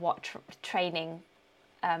actually sure what training,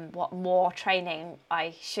 what more training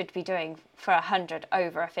I should be doing for 100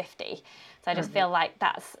 over a 50. So I just feel like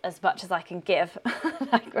that's as much as I can give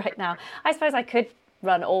right now. I suppose I could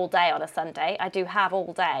run all day on a Sunday. I do have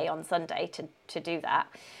all day on Sunday to do that.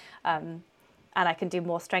 And I can do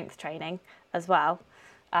more strength training as well.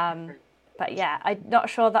 But yeah, I'm not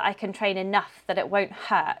sure that I can train enough that it won't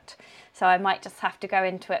hurt. So I might just have to go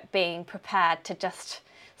into it being prepared to just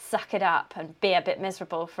suck it up and be a bit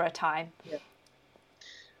miserable for a time. Yeah.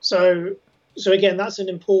 So again, that's an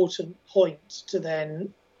important point to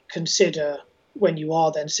then consider when you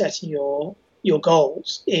are then setting your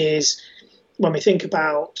goals, is when we think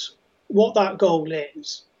about what that goal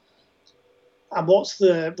is, and what's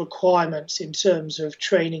the requirements in terms of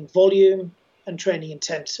training volume and training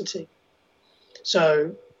intensity.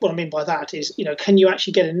 So what I mean by that is, can you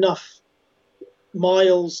actually get enough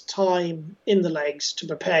miles time in the legs to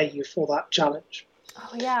prepare you for that challenge?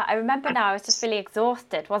 Oh yeah, I remember now. I was just really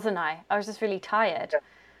exhausted, wasn't I? I was just really tired.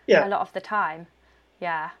 Yeah. A lot of the time.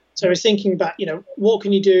 Yeah. So I was thinking about, what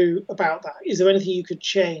can you do about that? Is there anything you could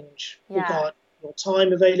change regarding your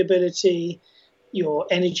time availability, your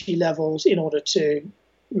energy levels, in order to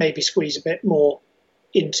maybe squeeze a bit more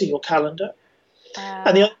into your calendar?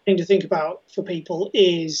 And the other thing to think about for people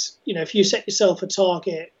is, if you set yourself a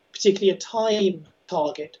target, particularly a time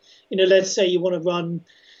target, let's say you want to run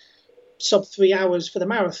sub 3 hours for the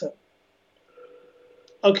marathon.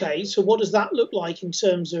 Okay, so what does that look like in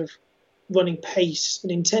terms of running pace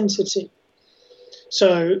and intensity?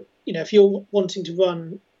 So, if you're wanting to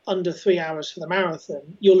run under 3 hours for the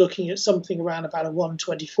marathon, you're looking at something around about a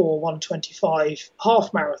 124, 125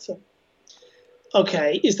 half marathon.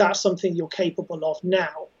 Okay, is that something you're capable of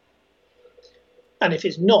now? And if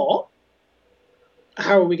it's not,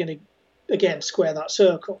 how are we going to, again, square that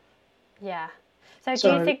circle? Yeah. So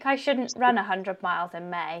do you think I shouldn't run 100 miles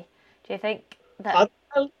in May? Do you think that...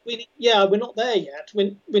 we're not there yet.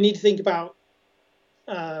 We need to think about,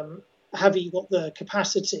 have you got the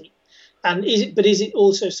capacity? And is it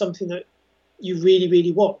also something that you really,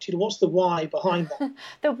 really want? What's the why behind that?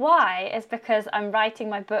 The why is because I'm writing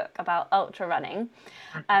my book about ultra running,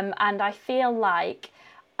 and I feel like,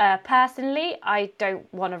 personally, I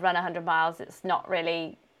don't want to run 100 miles. It's not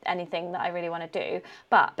really anything that I really want to do.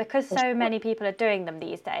 But because so many people are doing them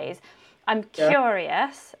these days, I'm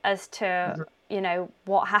curious as to,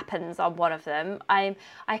 what happens on one of them. I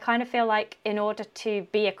kind of feel like in order to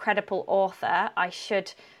be a credible author, I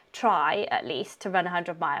should try at least to run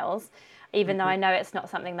 100 miles. Even though I know it's not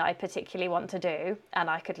something that I particularly want to do, and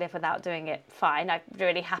I could live without doing it fine. I'm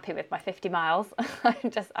really happy with my 50 miles.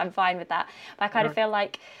 I'm fine with that. But I kind of feel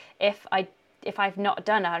like if I've not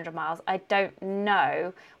done 100 miles, I don't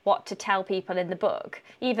know what to tell people in the book,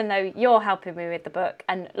 even though you're helping me with the book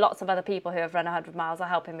and lots of other people who have run 100 miles are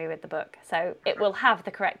helping me with the book. So it will have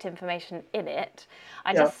the correct information in it.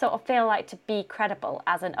 I just sort of feel like to be credible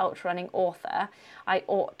as an ultra running author, I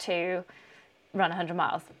ought to run 100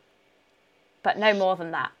 miles. But no more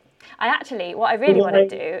than that. What I really want to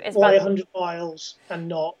do is run 100 miles and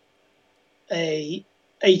not a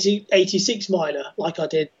 86 miler like I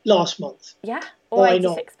did last month. Yeah, or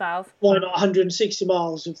 86 miles. Why not 160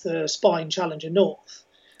 miles of the Spine Challenger North?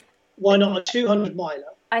 Why not a 200 miler?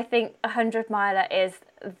 I think 100 miler is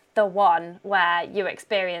the one where you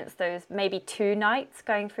experience those maybe 2 nights,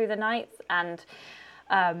 going through the nights, and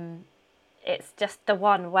it's just the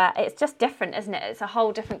one where it's just different, isn't it? It's a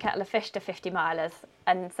whole different kettle of fish to 50 milers.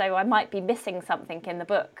 And so I might be missing something in the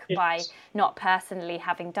book by not personally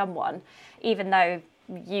having done one, even though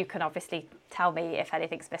you can obviously tell me if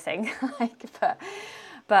anything's missing.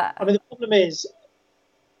 but I mean, the problem is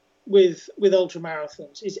with ultra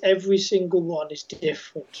marathons is every single one is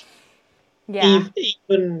different. Yeah.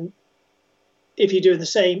 Even if you're doing the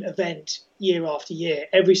same event year after year,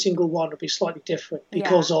 every single one will be slightly different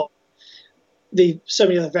because of so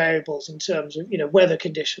many other variables in terms of weather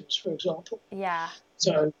conditions, for example. Yeah.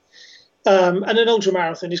 So, and an ultra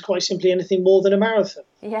marathon is quite simply anything more than a marathon.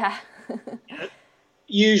 Yeah.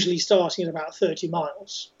 Usually starting at about 30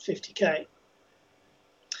 miles, 50k.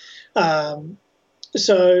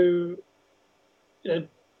 So,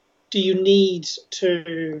 do you need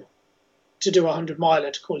to do a 100 miler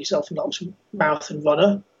to call yourself an ultra marathon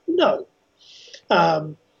runner? No.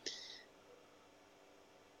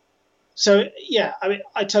 So, I mean,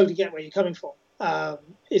 I totally get where you're coming from.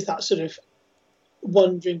 Is that sort of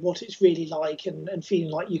wondering what it's really like and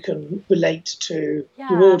feeling like you can relate to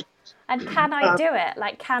your audience. And can I do it?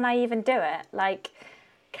 Like, can I even do it? Like,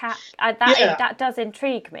 that does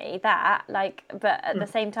intrigue me, but at the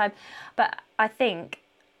same time, but I think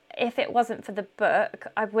if it wasn't for the book,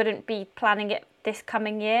 I wouldn't be planning it this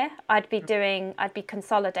coming year. I'd be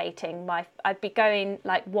consolidating I'd be going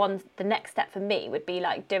the next step for me would be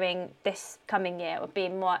like doing this coming year would be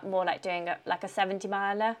more like doing a 70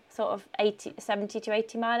 miler, sort of 70 to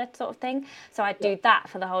 80 miler sort of thing. So I'd do that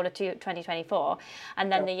for the whole of 2024.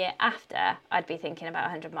 And then the year after, I'd be thinking about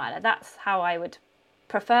 100 miler. That's how I would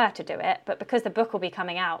prefer to do it. But because the book will be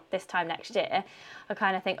coming out this time next year, I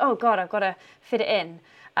kind of think, oh God, I've got to fit it in.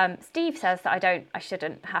 Steve says that I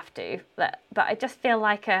shouldn't have to, but I just feel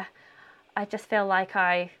like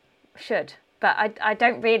I should, but I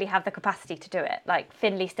don't really have the capacity to do it. Like,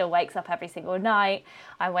 Finley still wakes up every single night.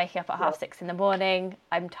 I'm waking up at 6:30 in the morning.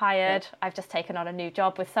 I'm tired. I've just taken on a new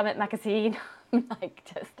job with Summit magazine.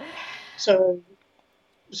 So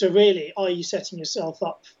really, are you setting yourself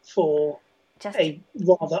up for a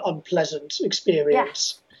rather unpleasant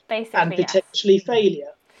experience, and basically, potentially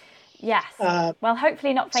failure? Yes. Well,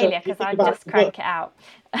 hopefully not So failure, if you because think I'd about just the crank book, it out.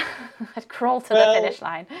 I'd crawl to the well, finish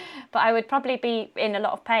line. But I would probably be in a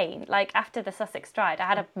lot of pain. Like after the Sussex Stride, I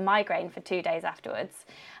had a migraine for 2 days afterwards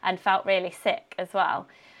and felt really sick as well.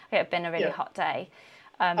 It had been a really hot day.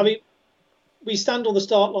 I mean, we stand on the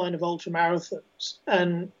start line of ultra marathons,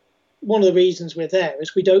 and one of the reasons we're there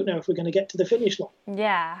is we don't know if we're going to get to the finish line.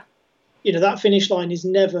 Yeah. You know, that finish line is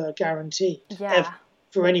never guaranteed ever, Yeah.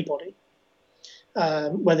 for anybody.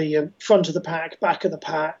 Whether you're front of the pack, back of the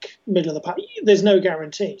pack, middle of the pack, there's no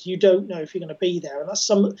guarantees. You don't know if you're going to be there, and that's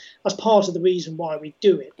part of the reason why we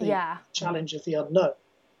do it. The challenge of the unknown.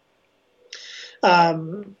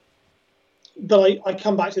 But I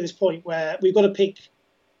come back to this point where we've got to pick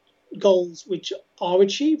goals which are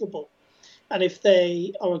achievable, and if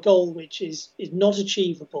they are a goal which is not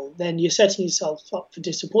achievable, then you're setting yourself up for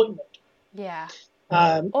disappointment. Yeah.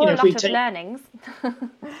 Or a lot of learnings.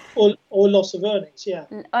 or loss of earnings, yeah.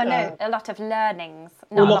 Oh no, a lot of learnings,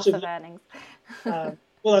 not a loss of earnings. Well,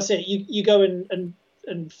 that's it. You go and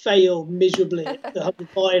fail miserably at the 100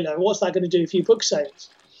 miler. What's that going to do for your book sales?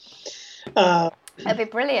 It'll be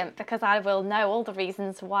brilliant, because I will know all the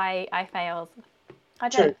reasons why I failed. I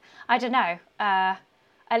don't know.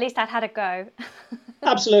 At least I'd had a go.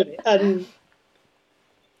 Absolutely. And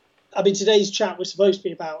I mean, today's chat was supposed to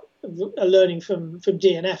be about learning from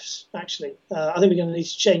DNFs, actually. I think we're going to need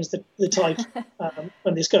to change the title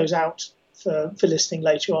when this goes out for listening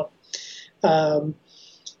later on.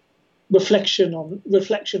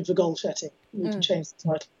 Reflection for goal setting. We can change the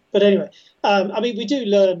title. But anyway, I mean, we do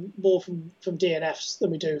learn more from DNFs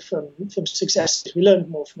than we do from successes. We learn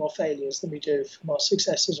more from our failures than we do from our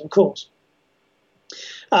successes, of course.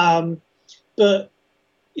 But,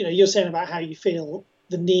 you know, you're saying about how you feel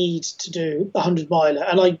the need to do a 100 miler,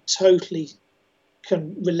 and I totally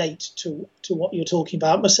can relate to what you're talking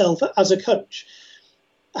about myself as a coach.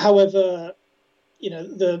 However, you know,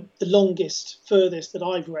 the furthest that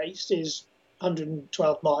I've raced is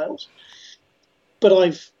 112 miles, but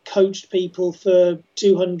I've coached people for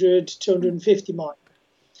 200, 250 miles.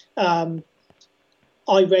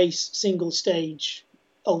 I race single stage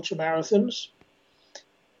ultra marathons,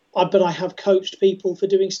 but I have coached people for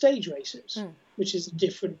doing stage races, which is a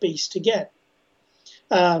different beast again.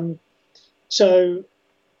 So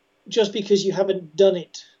just because you haven't done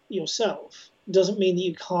it yourself doesn't mean that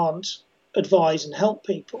you can't advise and help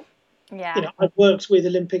people. Yeah. You know, I've worked with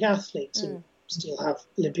Olympic athletes and still have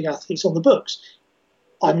Olympic athletes on the books.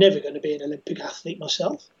 I'm never going to be an Olympic athlete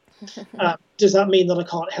myself. Does that mean that I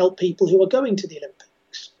can't help people who are going to the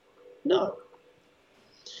Olympics? No.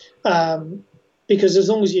 Because as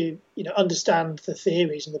long as you understand the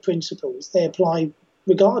theories and the principles, they apply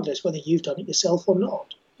regardless whether you've done it yourself or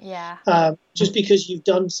not. Yeah. Just because you've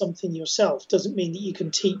done something yourself doesn't mean that you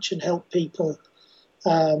can teach and help people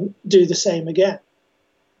do the same again.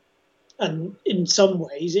 And in some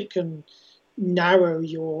ways, it can narrow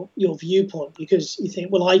your viewpoint, because you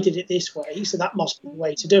think, well, I did it this way, so that must be the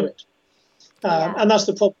way to do it. And that's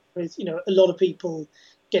the problem with a lot of people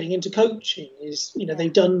getting into coaching is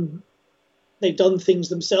they've done things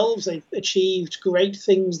themselves, they've achieved great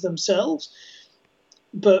things themselves,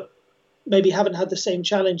 but maybe haven't had the same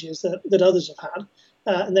challenges that others have had,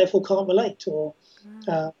 and therefore can't relate. Or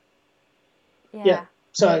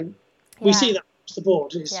so we see that across the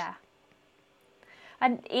board.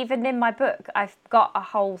 And even in my book, I've got a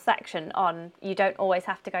whole section on you don't always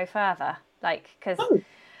have to go further, because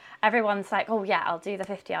everyone's like, oh yeah, I'll do the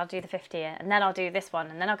 50, and then I'll do this one,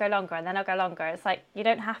 and then I'll go longer, and then I'll go longer. It's like, you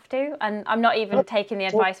don't have to, and I'm not even taking the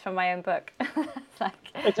advice from my own book.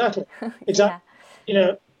 Exactly.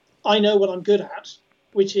 I know what I'm good at,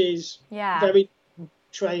 which is very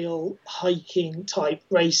trail hiking type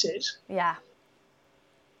races. Yeah.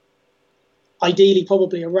 Ideally,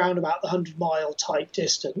 probably around about the 100-mile type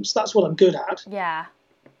distance. That's what I'm good at. Yeah.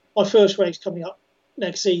 My first race coming up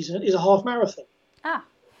next season is a half marathon. Ah.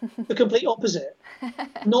 The complete opposite.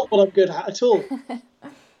 Not what I'm good at all.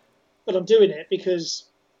 But I'm doing it because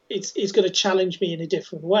it's going to challenge me in a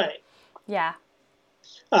different way. Yeah.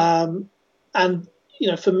 And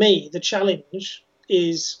for me, the challenge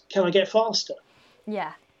is, can I get faster?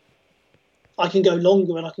 Yeah. I can go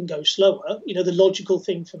longer and I can go slower. The logical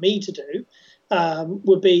thing for me to do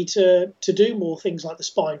would be to do more things like the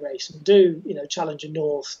spine race and do, Challenger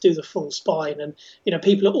North, do the full spine. And,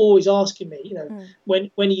 people are always asking me,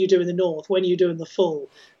 when are you doing the North? When are you doing the full,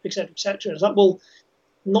 et cetera, et cetera. It's like, well,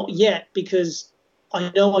 not yet, because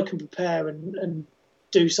I know I can prepare and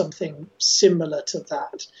do something similar to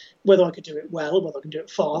that. Whether I could do it well, whether I can do it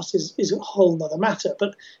fast is a whole nother matter.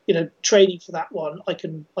 But training for that one, I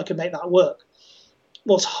can make that work.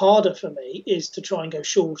 What's harder for me is to try and go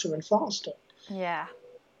shorter and faster. Yeah,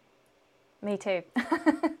 me too.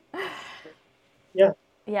 Yeah.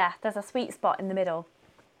 Yeah, there's a sweet spot in the middle.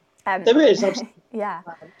 There is, absolutely. Yeah.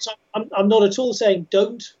 So I'm not at all saying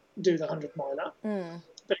don't do the 100-miler,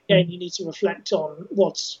 but again, you need to reflect on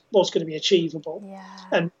what's going to be achievable. Yeah.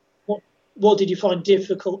 And what did you find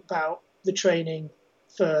difficult about the training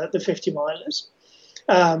for the 50-milers?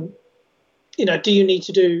 Do you need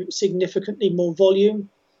to do significantly more volume?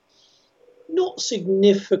 Not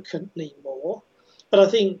significantly more, but I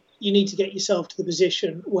think you need to get yourself to the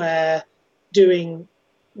position where doing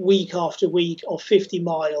week after week of 50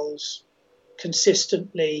 miles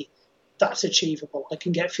consistently, that's achievable. I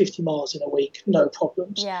can get 50 miles in a week, no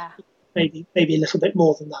problems. Yeah. Maybe a little bit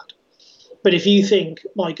more than that. But if you think,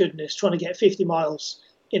 my goodness, trying to get 50 miles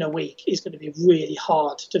in a week is going to be really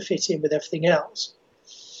hard to fit in with everything else,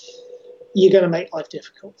 you're going to make life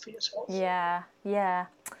difficult for yourself. Yeah, yeah.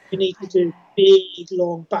 You need to do big,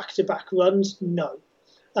 long back-to-back runs? No.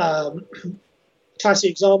 Classic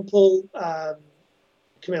example,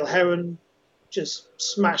 Camille Herron just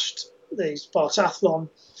smashed the Spartathlon,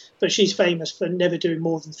 but she's famous for never doing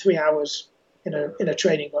more than 3 hours in a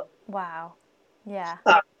training run. Wow. Yeah.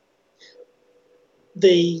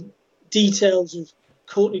 The details of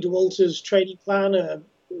Courtney Dauwalter's training plan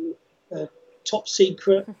are top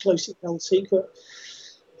secret, closely held secret.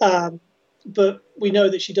 But we know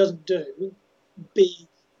that she doesn't do big,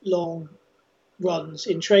 long runs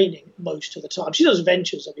in training most of the time. She does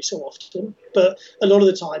ventures every so often, but a lot of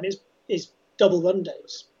the time is double run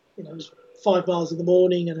days. It's 5 miles in the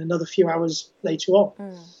morning and another few hours later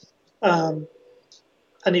on.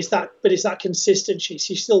 And it's that consistency.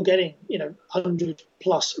 She's still getting 100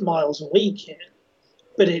 plus miles a week here,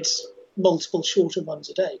 but it's multiple shorter runs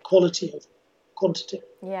a day. Quality of quantity.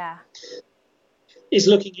 Yeah. Is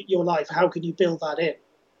looking at your life. How can you build that in?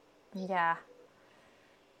 Yeah.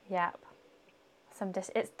 Yep.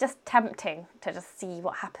 It's just tempting to just see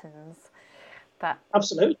what happens, but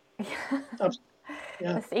absolutely.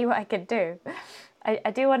 Yeah. To see what I can do.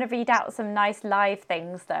 I do want to read out some nice live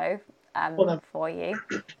things though. For you.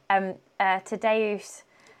 Tadeusz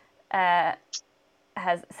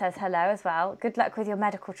says hello as well. Good luck with your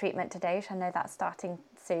medical treatment, Tadeusz. I know that's starting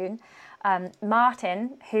soon.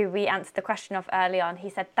 Martin, who we answered the question of early on,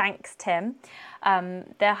 he said, thanks, Tim. The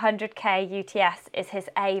 100k UTS is his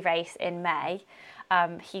A race in May.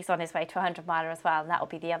 He's on his way to a 100-miler as well, and that will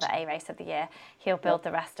be the other A race of the year. He'll build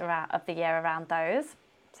the rest of the year around those.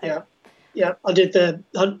 So, yeah. I did the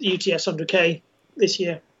UTS 100k this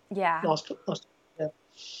year. Yeah. Last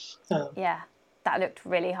yeah, that looked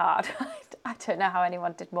really hard. I don't know how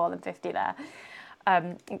anyone did more than 50 there. I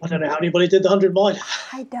don't know how anybody did the 100-mile.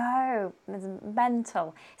 I know, it's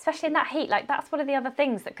mental, especially in that heat. Like, that's one of the other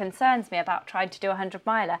things that concerns me about trying to do a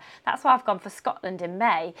 100-miler. That's why I've gone for Scotland in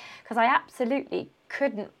May, because I absolutely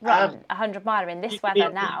couldnn't run a 100-miler in this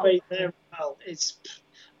weather now.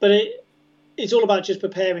 It's all about just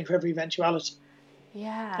preparing for every eventuality.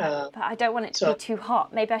 Yeah, but I don't want it to be too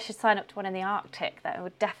hot. Maybe I should sign up to one in the Arctic. That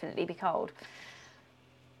would definitely be cold.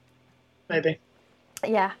 Maybe.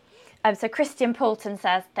 Yeah. So Christian Poulton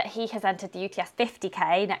says that he has entered the UTS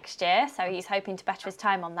 50k next year, so he's hoping to better his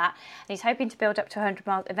time on that. And he's hoping to build up to 100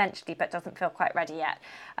 miles eventually, but doesn't feel quite ready yet.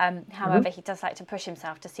 However, he does like to push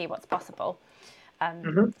himself to see what's possible.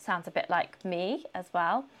 Sounds a bit like me as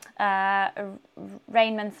well.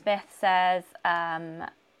 Rainman Smith says,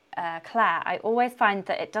 Claire, I always find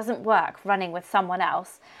that it doesn't work running with someone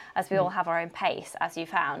else, as we all have our own pace, as you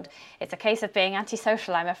found. It's a case of being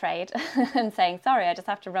antisocial, I'm afraid, and saying, sorry, I just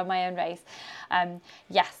have to run my own race.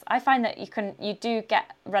 Yes, I find that you do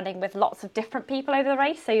get running with lots of different people over the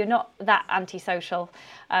race, so you're not that antisocial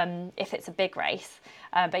if it's a big race.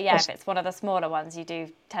 But yeah, if it's one of the smaller ones, you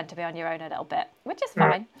do tend to be on your own a little bit, which is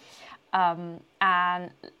fine.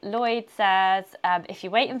 And Lloyd says, if you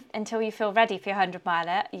wait until you feel ready for your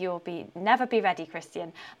 100-miler, you'll never be ready,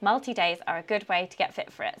 Christian. Multi-days are a good way to get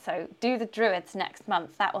fit for it. So do the Druids next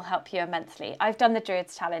month. That will help you immensely. I've done the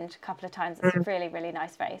Druids challenge a couple of times. It's a really, really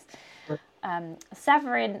nice race.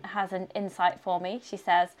 Severin has an insight for me. She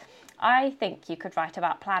says, I think you could write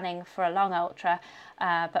about planning for a long ultra,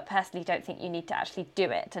 but personally don't think you need to actually do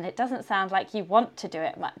it. And it doesn't sound like you want to do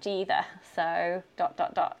it much either. So, ...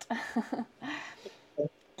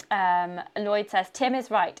 Lloyd says, Tim is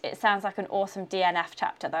right. It sounds like an awesome DNF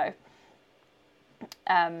chapter, though.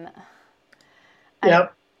 Yeah.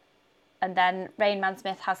 And then Rainman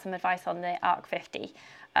Smith has some advice on the ARC 50.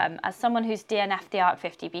 As someone who's DNF'd the Arc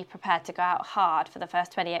 50, be prepared to go out hard for the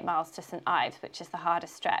first 28 miles to St Ives, which is the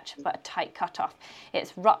hardest stretch, but a tight cut-off.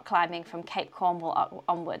 It's rock climbing from Cape Cornwall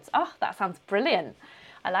onwards. Oh, that sounds brilliant.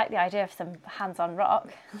 I like the idea of some hands-on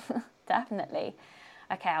rock. Definitely.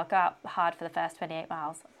 Okay, I'll go out hard for the first 28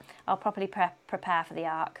 miles. I'll properly prepare for the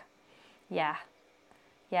Arc. Yeah.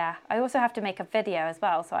 Yeah, I also have to make a video as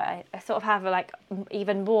well, so I sort of have like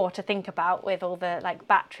even more to think about with all the like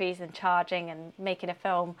batteries and charging and making a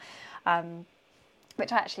film,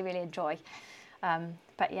 which I actually really enjoy.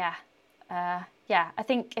 But yeah, I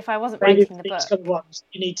think if I wasn't Maybe writing the book, kind of ones,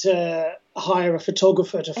 you need to hire a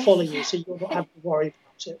photographer to follow you, so you're not having to worry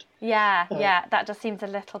about it. Yeah, that just seems a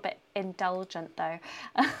little bit indulgent though.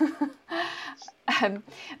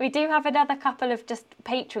 We do have another couple of just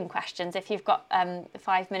patron questions if you've got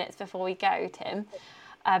 5 minutes before we go, Tim.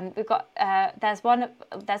 We've got there's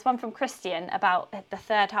one from Christian about the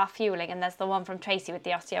third half fueling, and there's the one from Tracy with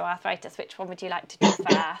the osteoarthritis. Which one would you like to do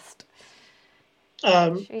first?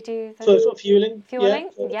 Should we do for fueling?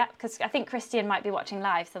 Fueling, yeah, because I think Christian might be watching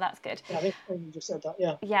live, so that's good. Yeah, I think you just said that.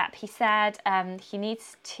 Yeah. Yeah, he said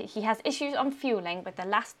he has issues on fueling with the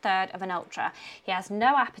last third of an ultra. He has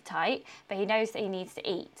no appetite, but he knows that he needs to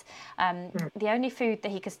eat. The only food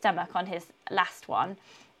that he could stomach on his last one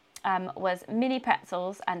was mini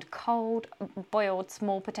pretzels and cold boiled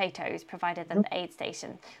small potatoes provided at the aid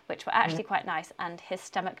station, which were actually quite nice, and his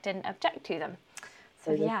stomach didn't object to them.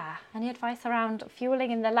 So yeah, any advice around fueling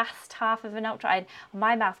in the last half of an ultra?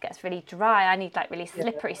 My mouth gets really dry. I need like really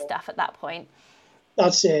slippery stuff at that point.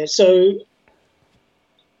 That's it. So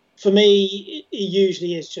for me, it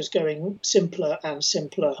usually is just going simpler and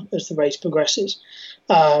simpler as the race progresses.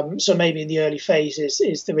 So maybe in the early phases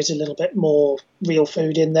there is a little bit more real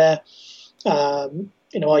food in there.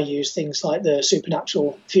 I use things like the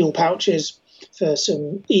Supernatural fuel pouches for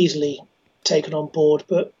some easily taken on board,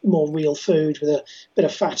 but more real food with a bit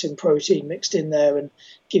of fat and protein mixed in there, and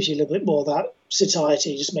gives you a little bit more of that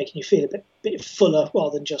satiety, just making you feel a bit fuller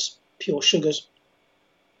rather than just pure sugars.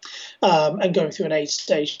 And going through an aid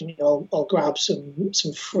station, I'll grab some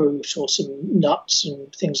fruit or some nuts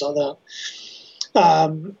and things like that.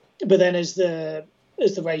 But then as the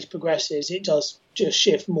race progresses, it does just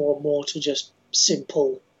shift more and more to just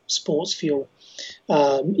simple sports fuel,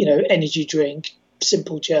 energy drink,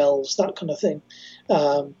 simple gels, that kind of thing.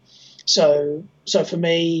 So for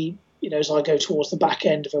me, as I go towards the back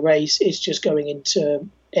end of a race, it's just going into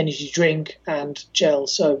energy drink and gel.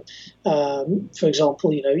 So, for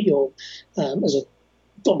example, your as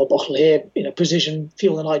on the bottle here, Precision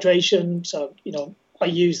Fuel and Hydration. So, I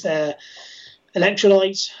use their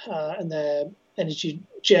electrolytes and their energy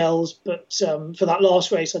gels. But for that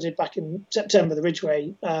last race I did back in September, the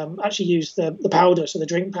Ridgeway, actually used the powder, so the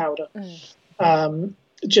drink powder.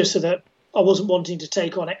 Just so that I wasn't wanting to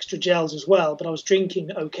take on extra gels as well, but I was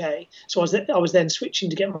drinking okay. So I was then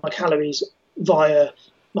switching to get my calories via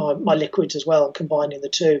my liquids as well, and combining the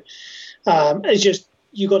two. It's just,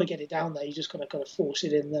 you got to get it down there. You just got to kind of force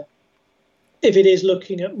it in there. If it is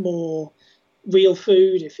looking at more real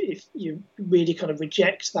food, if you really kind of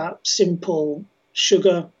reject that simple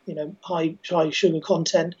sugar, high sugar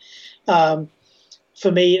content,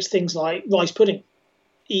 for me it's things like rice pudding,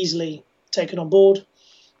 easily taken on board.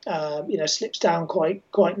 Slips down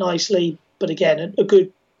quite nicely, but again a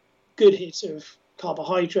good hit of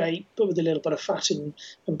carbohydrate, but with a little bit of fat and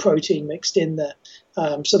protein mixed in there.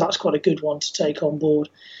 So that's quite a good one to take on board.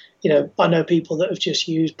 I know people that have just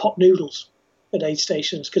used pot noodles at aid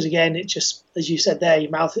stations, because again, it just, as you said there, your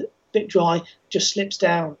mouth a bit dry, just slips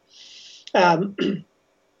down.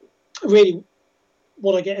 Really,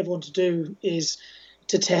 what I get everyone to do is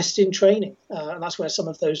to test in training, and that's where some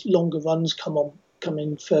of those longer runs come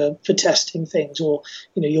in for testing things, or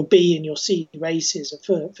your B and your C races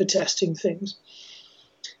are for testing things.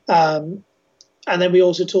 And then we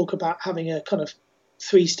also talk about having a kind of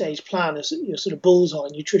 3-stage plan as your sort of bullseye,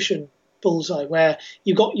 nutrition bullseye, where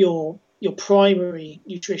you've got your primary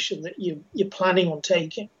nutrition that you're planning on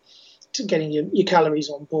taking, to getting your calories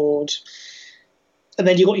on board. And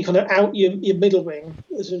then you've got your kind of your middle ring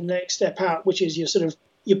as the next step out, which is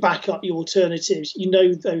your backup, your alternatives.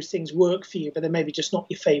 Those things work for you, but they're maybe just not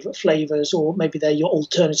your favourite flavours, or maybe they're your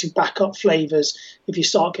alternative backup flavours if you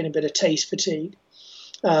start getting a bit of taste fatigue.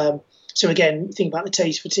 So again, think about the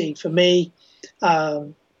taste fatigue. For me, I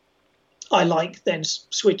like then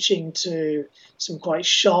switching to some quite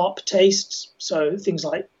sharp tastes. So things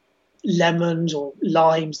like lemons or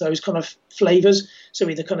limes, those kind of flavours. So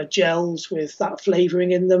either kind of gels with that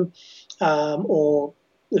flavouring in them, or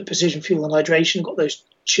the Precision Fuel and Hydration got those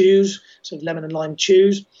chews, so lemon and lime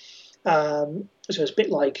chews. So it's a bit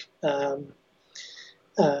like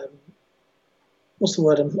what's the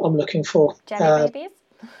word I'm looking for? Jelly babies?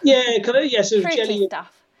 Yeah, kind of, yeah, sort of Fruity jelly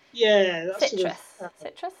stuff. Yeah, that's Citrus. sort of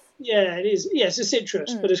Citrus? yeah, it is. Yeah, it's a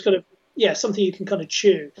citrus, but it's kind of something you can kind of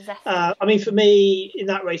chew. Zesty. I mean, for me in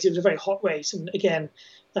that race, it was a very hot race, and again,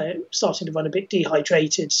 starting to run a bit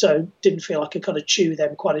dehydrated, so didn't feel I could kind of chew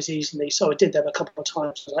them quite as easily. So I did them a couple of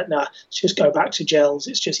times. I was like, nah, let's just go back to gels.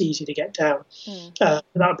 It's just easy to get down. That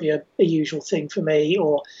would be a usual thing for me.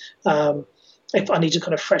 Or if I need to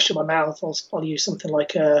kind of freshen my mouth, I'll use something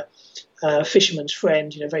like a Fisherman's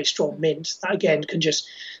Friend, very strong mint. That again can just.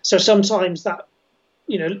 So sometimes that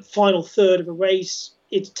final third of a race,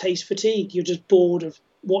 it's taste fatigue. You're just bored of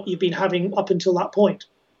what you've been having up until that point.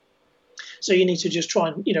 So you need to just try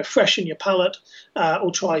and freshen your palate,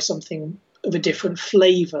 or try something of a different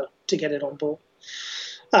flavour to get it on board.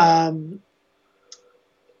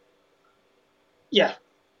 Yeah,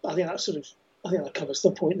 I think that covers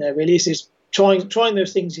the point there. Really, is trying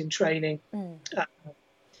those things in training,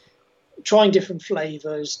 trying different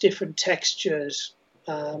flavours, different textures.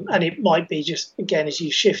 And it might be just, again, as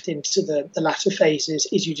you shift into the latter phases,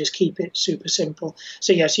 is you just keep it super simple.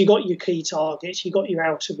 So, yes, you got your key targets, you got your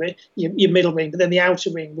outer ring, your middle ring, but then the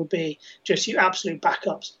outer ring will be just your absolute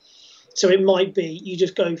backups. So it might be you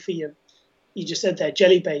just go for you just said there,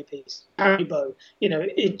 jelly babies, Haribo,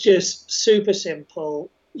 it's just super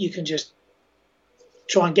simple. You can just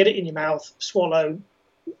try and get it in your mouth, swallow,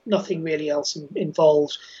 nothing really else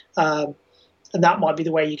involved. And that might be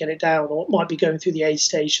the way you get it down, or it might be going through the aid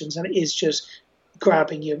stations, and it is just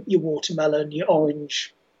grabbing your watermelon, your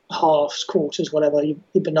orange halves, quarters, whatever, your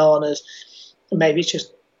bananas, and maybe it's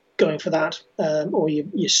just going for that, or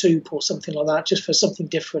your soup or something like that, just for something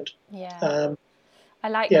different. Yeah. I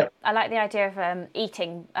like the idea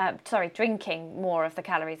of drinking more of the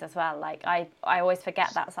calories as well. Like I always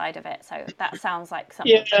forget that side of it, so that sounds like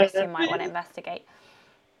something Christian might want to investigate.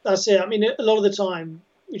 That's it. I mean, a lot of the time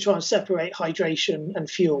we try and separate hydration and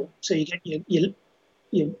fuel. So you get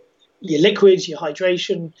your liquids, your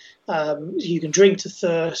hydration. You can drink to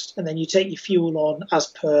thirst, and then you take your fuel on as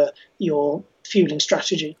per your fueling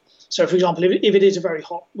strategy. So, for example, if it is a very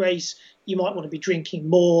hot race, you might want to be drinking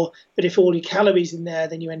more. But if all your calories in there,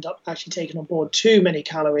 then you end up actually taking on board too many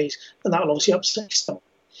calories, and that will obviously upset your stomach.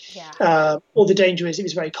 Yeah. Or the danger is if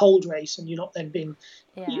it's a very cold race and you're not then being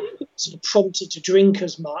sort of prompted to drink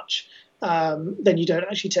as much. Then you don't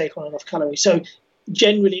actually take on enough calories. So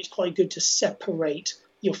generally, it's quite good to separate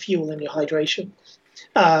your fuel and your hydration.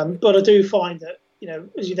 But I do find that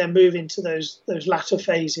as you then move into those latter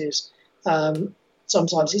phases,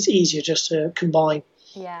 sometimes it's easier just to combine.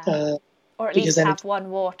 Yeah. Or at least have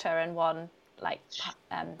one water and one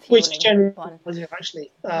fueling. Which generally one.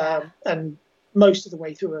 Actually, and most of the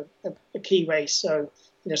way through a key race. So.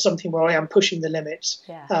 Something where I am pushing the limits.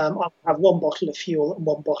 I'll have one bottle of fuel and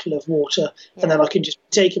one bottle of water, and then I can just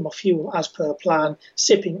take in my fuel as per plan,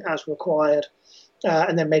 sipping as required,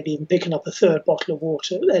 and then maybe even picking up a third bottle of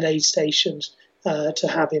water at aid stations to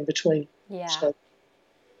have in between. Yeah. So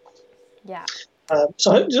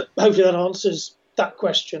hopefully that answers that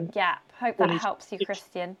question. Yeah, hope that helps you,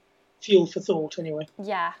 Christian. Fuel for thought, anyway.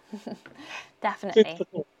 Yeah, definitely. Food for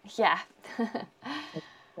thought. Yeah.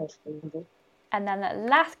 And then the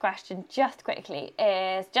last question, just quickly,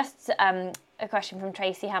 is just a question from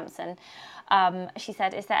Tracy Hampson. She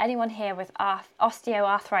said, is there anyone here with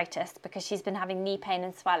osteoarthritis? Because she's been having knee pain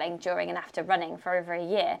and swelling during and after running for over a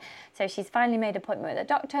year. So she's finally made an appointment with a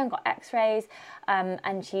doctor and got x-rays.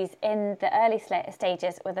 And she's in the early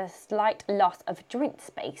stages with a slight loss of joint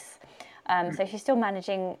space. So she's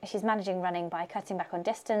managing running by cutting back on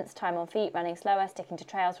distance, time on feet, running slower, sticking to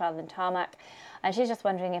trails rather than tarmac. And she's just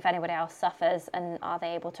wondering if anybody else suffers and are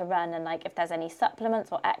they able to run, and if there's any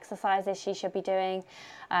supplements or exercises she should be doing.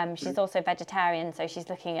 She's also vegetarian, so she's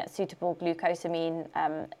looking at suitable glucosamine,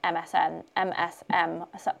 MSM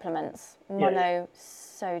supplements. What?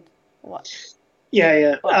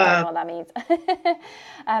 Yeah. Well, I don't know what that means.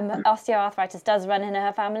 Osteoarthritis does run in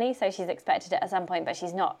her family, so she's expected it at some point, but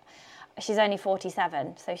she's not. She's only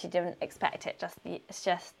 47, so she didn't expect it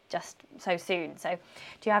just so soon. So,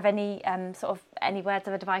 do you have any any words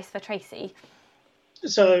of advice for Tracy?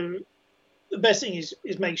 So, the best thing is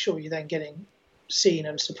make sure you're then getting seen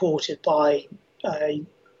and supported by a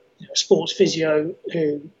sports physio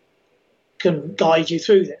who can guide you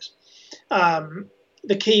through this.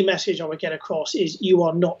 The key message I would get across is you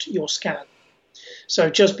are not your scan. So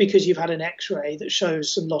just because you've had an X-ray that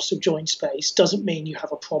shows some loss of joint space doesn't mean you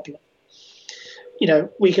have a problem.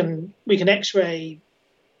 We can X-ray,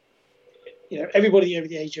 everybody over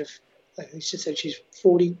the age of, I think she said she's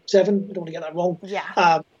 47. I don't want to get that wrong.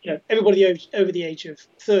 Yeah. Everybody over the age of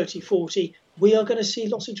 30, 40 we are going to see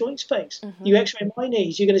loss of joint space. You x-ray my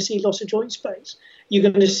knees, you're going to see loss of joint space. You're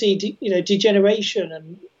going to see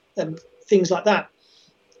degeneration and things like that.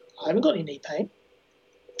 I haven't got any knee pain.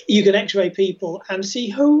 You can x-ray people and see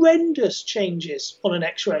horrendous changes on an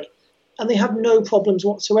x-ray, and they have no problems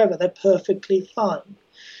whatsoever. They're perfectly fine.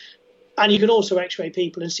 And you can also x-ray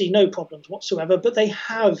people and see no problems whatsoever, but they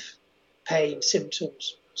have pain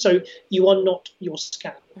symptoms. So you are not your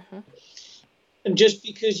scan. And just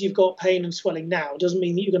because you've got pain and swelling now doesn't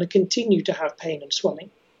mean that you're going to continue to have pain and swelling.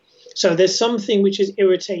 So there's something which is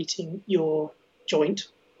irritating your joint,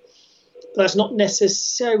 but that's not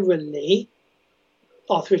necessarily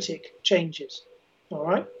arthritic changes. All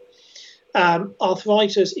right.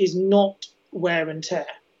 Arthritis is not wear and tear.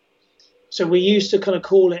 So we used to kind of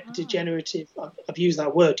call it degenerative. I've used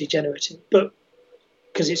that word degenerative, but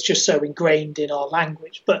because it's just so ingrained in our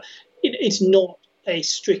language. But it's not,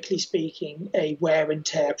 strictly speaking, a wear and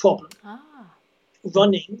tear problem.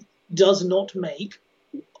 Running does not make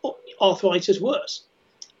arthritis worse.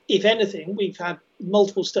 If anything, we've had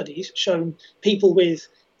multiple studies showing people with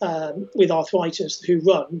arthritis who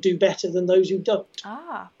run do better than those who don't.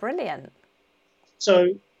 Brilliant.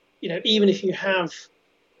 So, even if you have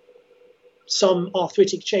some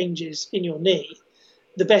arthritic changes in your knee,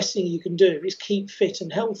 the best thing you can do is keep fit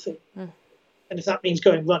and healthy. And if that means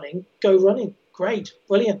going running, go running. Great,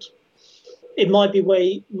 brilliant. It might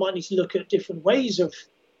need to look at different ways of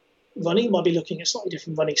running. Might be looking at slightly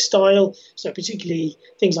different running style. So particularly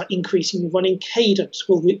things like increasing your running cadence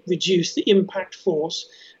will reduce the impact force,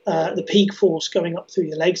 the peak force going up through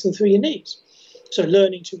your legs and through your knees. So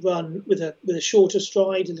learning to run with a shorter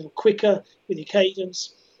stride, a little quicker with your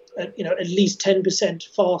cadence, at least 10%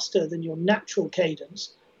 faster than your natural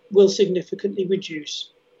cadence, will significantly reduce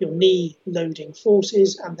your knee loading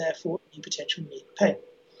forces and therefore any potential knee pain.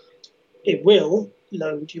 It will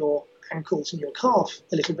load your ankles and your calf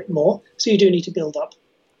a little bit more, so you do need to build up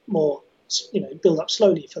more, build up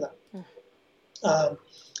slowly for that.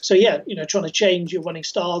 Trying to change your running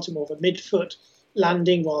style to more of a midfoot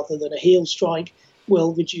landing rather than a heel strike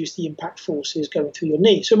will reduce the impact forces going through your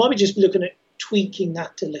knee. So it might be just looking at tweaking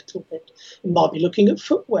that a little bit. It might be looking at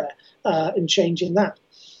footwear and changing that.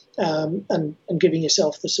 And giving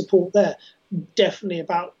yourself the support there. Definitely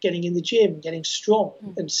about getting in the gym, getting strong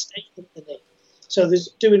and staying in the knee. So there's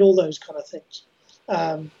doing all those kind of things.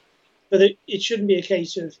 But it shouldn't be a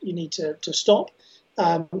case of you need to stop.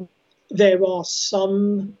 There are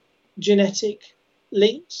some genetic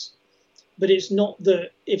links, but it's not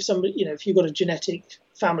that if somebody, if you've got a genetic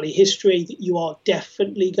family history that you are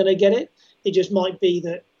definitely going to get it. It just might be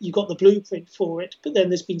that you got the blueprint for it, but then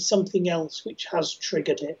there's been something else which has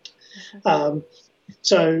triggered it.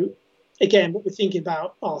 So again, what we're thinking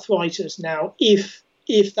about arthritis now, if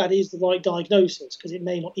that is the right diagnosis, because it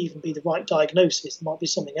may not even be the right diagnosis, there might be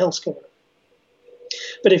something else going on.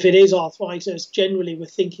 But if it is arthritis, generally we're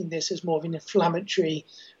thinking this as more of an inflammatory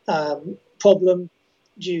problem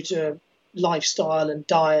due to lifestyle and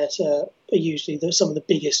diet are usually some of the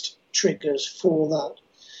biggest triggers for that.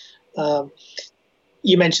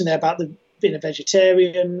 You mentioned there about being a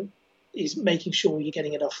vegetarian, is making sure you're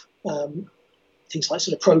getting enough things like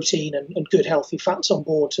sort of protein and good healthy fats on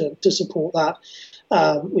board to support that,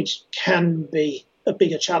 which can be a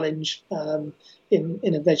bigger challenge in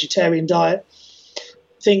a vegetarian diet.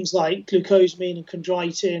 Things like glucosamine and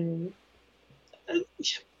chondroitin,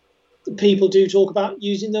 people do talk about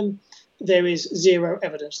using them. There is zero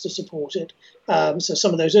evidence to support it. So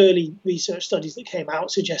some of those early research studies that came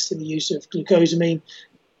out suggesting the use of glucosamine,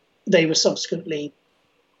 they were subsequently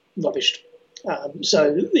rubbished.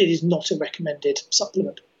 So it is not a recommended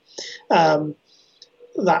supplement.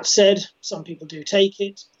 That said, some people do take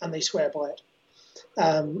it and they swear by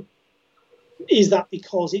it. Is that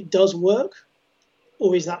because it does work,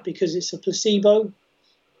 or is that because it's a placebo?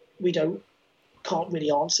 We can't really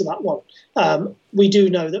answer that one. We do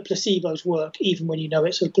know that placebos work even when you know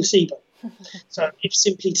it's a placebo. So if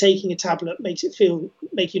simply taking a tablet make your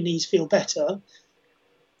knees feel better,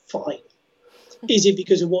 fine. Is it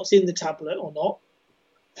because of what's in the tablet or not?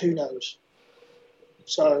 Who knows?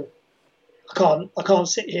 So I can't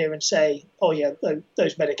sit here and say, oh yeah,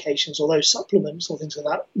 those medications or those supplements or things like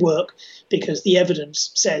that work, because the evidence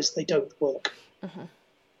says they don't work.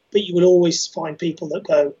 But you will always find people that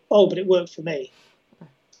go, oh, but it worked for me.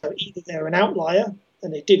 So either they're an outlier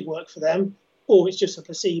and it did work for them, or it's just a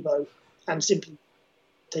placebo and simply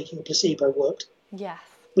taking a placebo worked. Yes.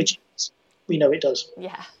 Which we know it does.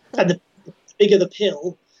 Yeah. And the bigger the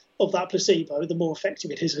pill of that placebo, the more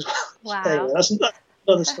effective it is as well. Wow. Anyway, that's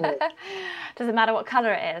another story. Doesn't matter what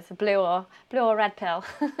colour it is, blue or red pill.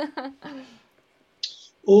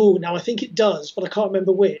 Oh, now I think it does, but I can't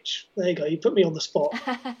remember which. There you go. You put me on the spot.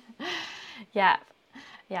 Yeah.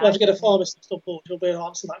 You'll have to get a pharmacist on board who'll be able to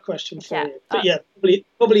answer that question for you. But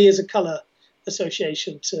probably is a colour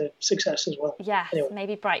association to success as well. Yes, anyway.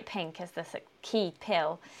 Maybe bright pink is the key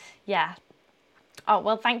pill. Yeah. Oh,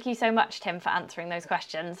 well, thank you so much, Tim, for answering those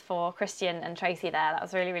questions for Christian and Tracy there. That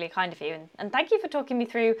was really, really kind of you. And thank you for talking me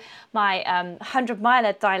through my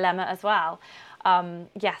 100-miler dilemma as well.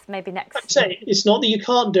 Yes, maybe next. I'd say it's not that you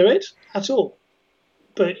can't do it at all,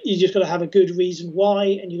 but you just got to have a good reason why,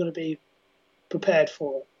 and you've got to be prepared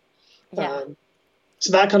for it. Yeah.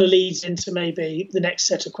 So that kind of leads into maybe the next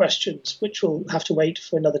set of questions, which we'll have to wait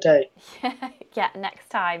for another day. Yeah, next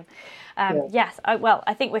time. Yes, well,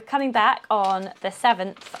 I think we're coming back on the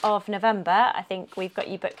 7th of November. I think we've got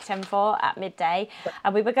you booked in for at midday.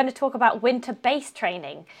 And we were going to talk about winter base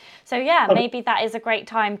training. So, maybe that is a great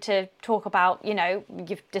time to talk about,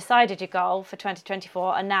 you've decided your goal for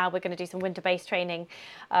 2024, and now we're going to do some winter base training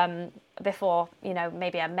before,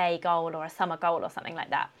 maybe a May goal or a summer goal or something like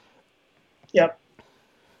that. Yep.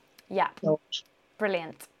 Yeah. No.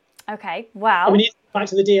 Brilliant. Okay, well. And we need to go back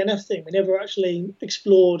to the DNF thing. We never actually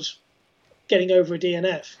explored getting over a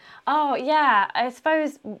DNF. Oh, yeah. I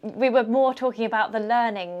suppose we were more talking about the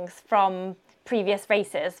learnings from previous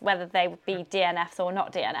races, whether they would be DNFs or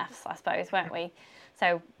not DNFs, I suppose, weren't we?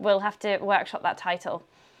 So we'll have to workshop that title.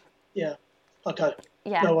 Yeah. Okay.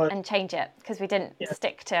 Yeah, no and change it, because we didn't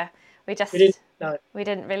stick to... We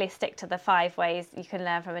didn't really stick to the 5 ways you can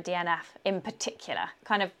learn from a DNF in particular,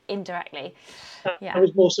 kind of indirectly. I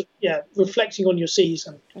was more reflecting on your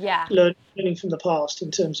season. Yeah. Learning from the past in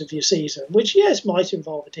terms of your season, which might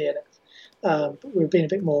involve a DNF, but we've been a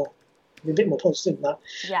bit more positive than that.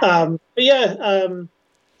 Yeah.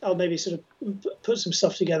 I'll maybe sort of put some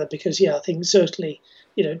stuff together because I think certainly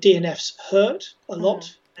DNFs hurt a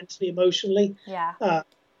lot mentally, emotionally. Yeah.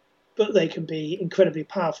 But they can be incredibly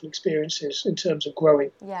powerful experiences in terms of growing.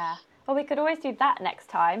 Yeah. Well, we could always do that next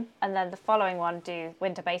time, and then the following one do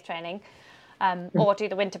winter base training, or do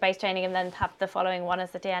the winter base training and then have the following one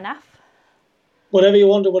as the DNF. Whatever you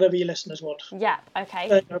want or whatever your listeners want. Yeah.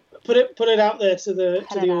 Okay. Put it out there to the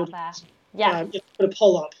audience. Yeah. Put a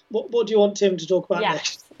poll up. What do you want Tim to talk about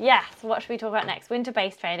next? Yes. What should we talk about next? Winter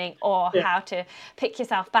base training, or how to pick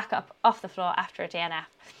yourself back up off the floor after a DNF.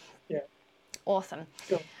 Yeah. Awesome.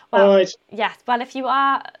 Cool. Well, all right. Yes. Well, if you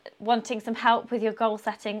are wanting some help with your goal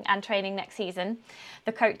setting and training next season,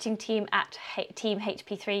 the coaching team at Team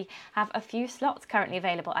HP3 have a few slots currently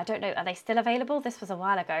available. I don't know, are they still available? This was a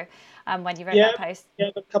while ago when you wrote that post. Yeah,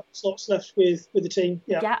 a couple of slots left with the team.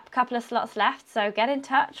 Yeah. Yeah, a couple of slots left. So get in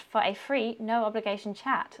touch for a free, no obligation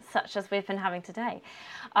chat, such as we've been having today.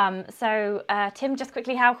 Tim, just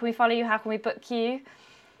quickly, how can we follow you? How can we book you?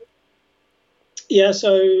 Yeah,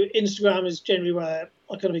 so Instagram is generally where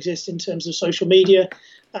I kind of exist in terms of social media.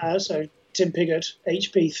 So Tim Pigott,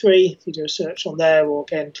 HP3, if you do a search on there, or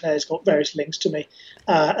again, Claire's got various links to me.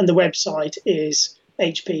 And the website is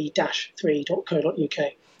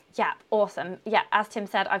hp-3.co.uk. Yeah, awesome. Yeah, as Tim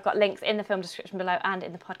said, I've got links in the film description below and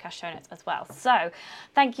in the podcast show notes as well. So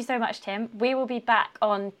thank you so much, Tim. We will be back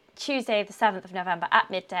on Tuesday, the 7th of November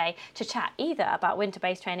at midday to chat either about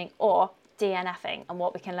winter-based training or DNFing and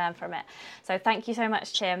what we can learn from it. So thank you so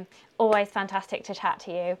much, Tim. Always fantastic to chat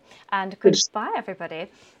to you. And goodbye, everybody.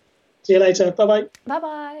 See you later. Bye-bye.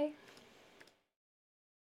 Bye-bye.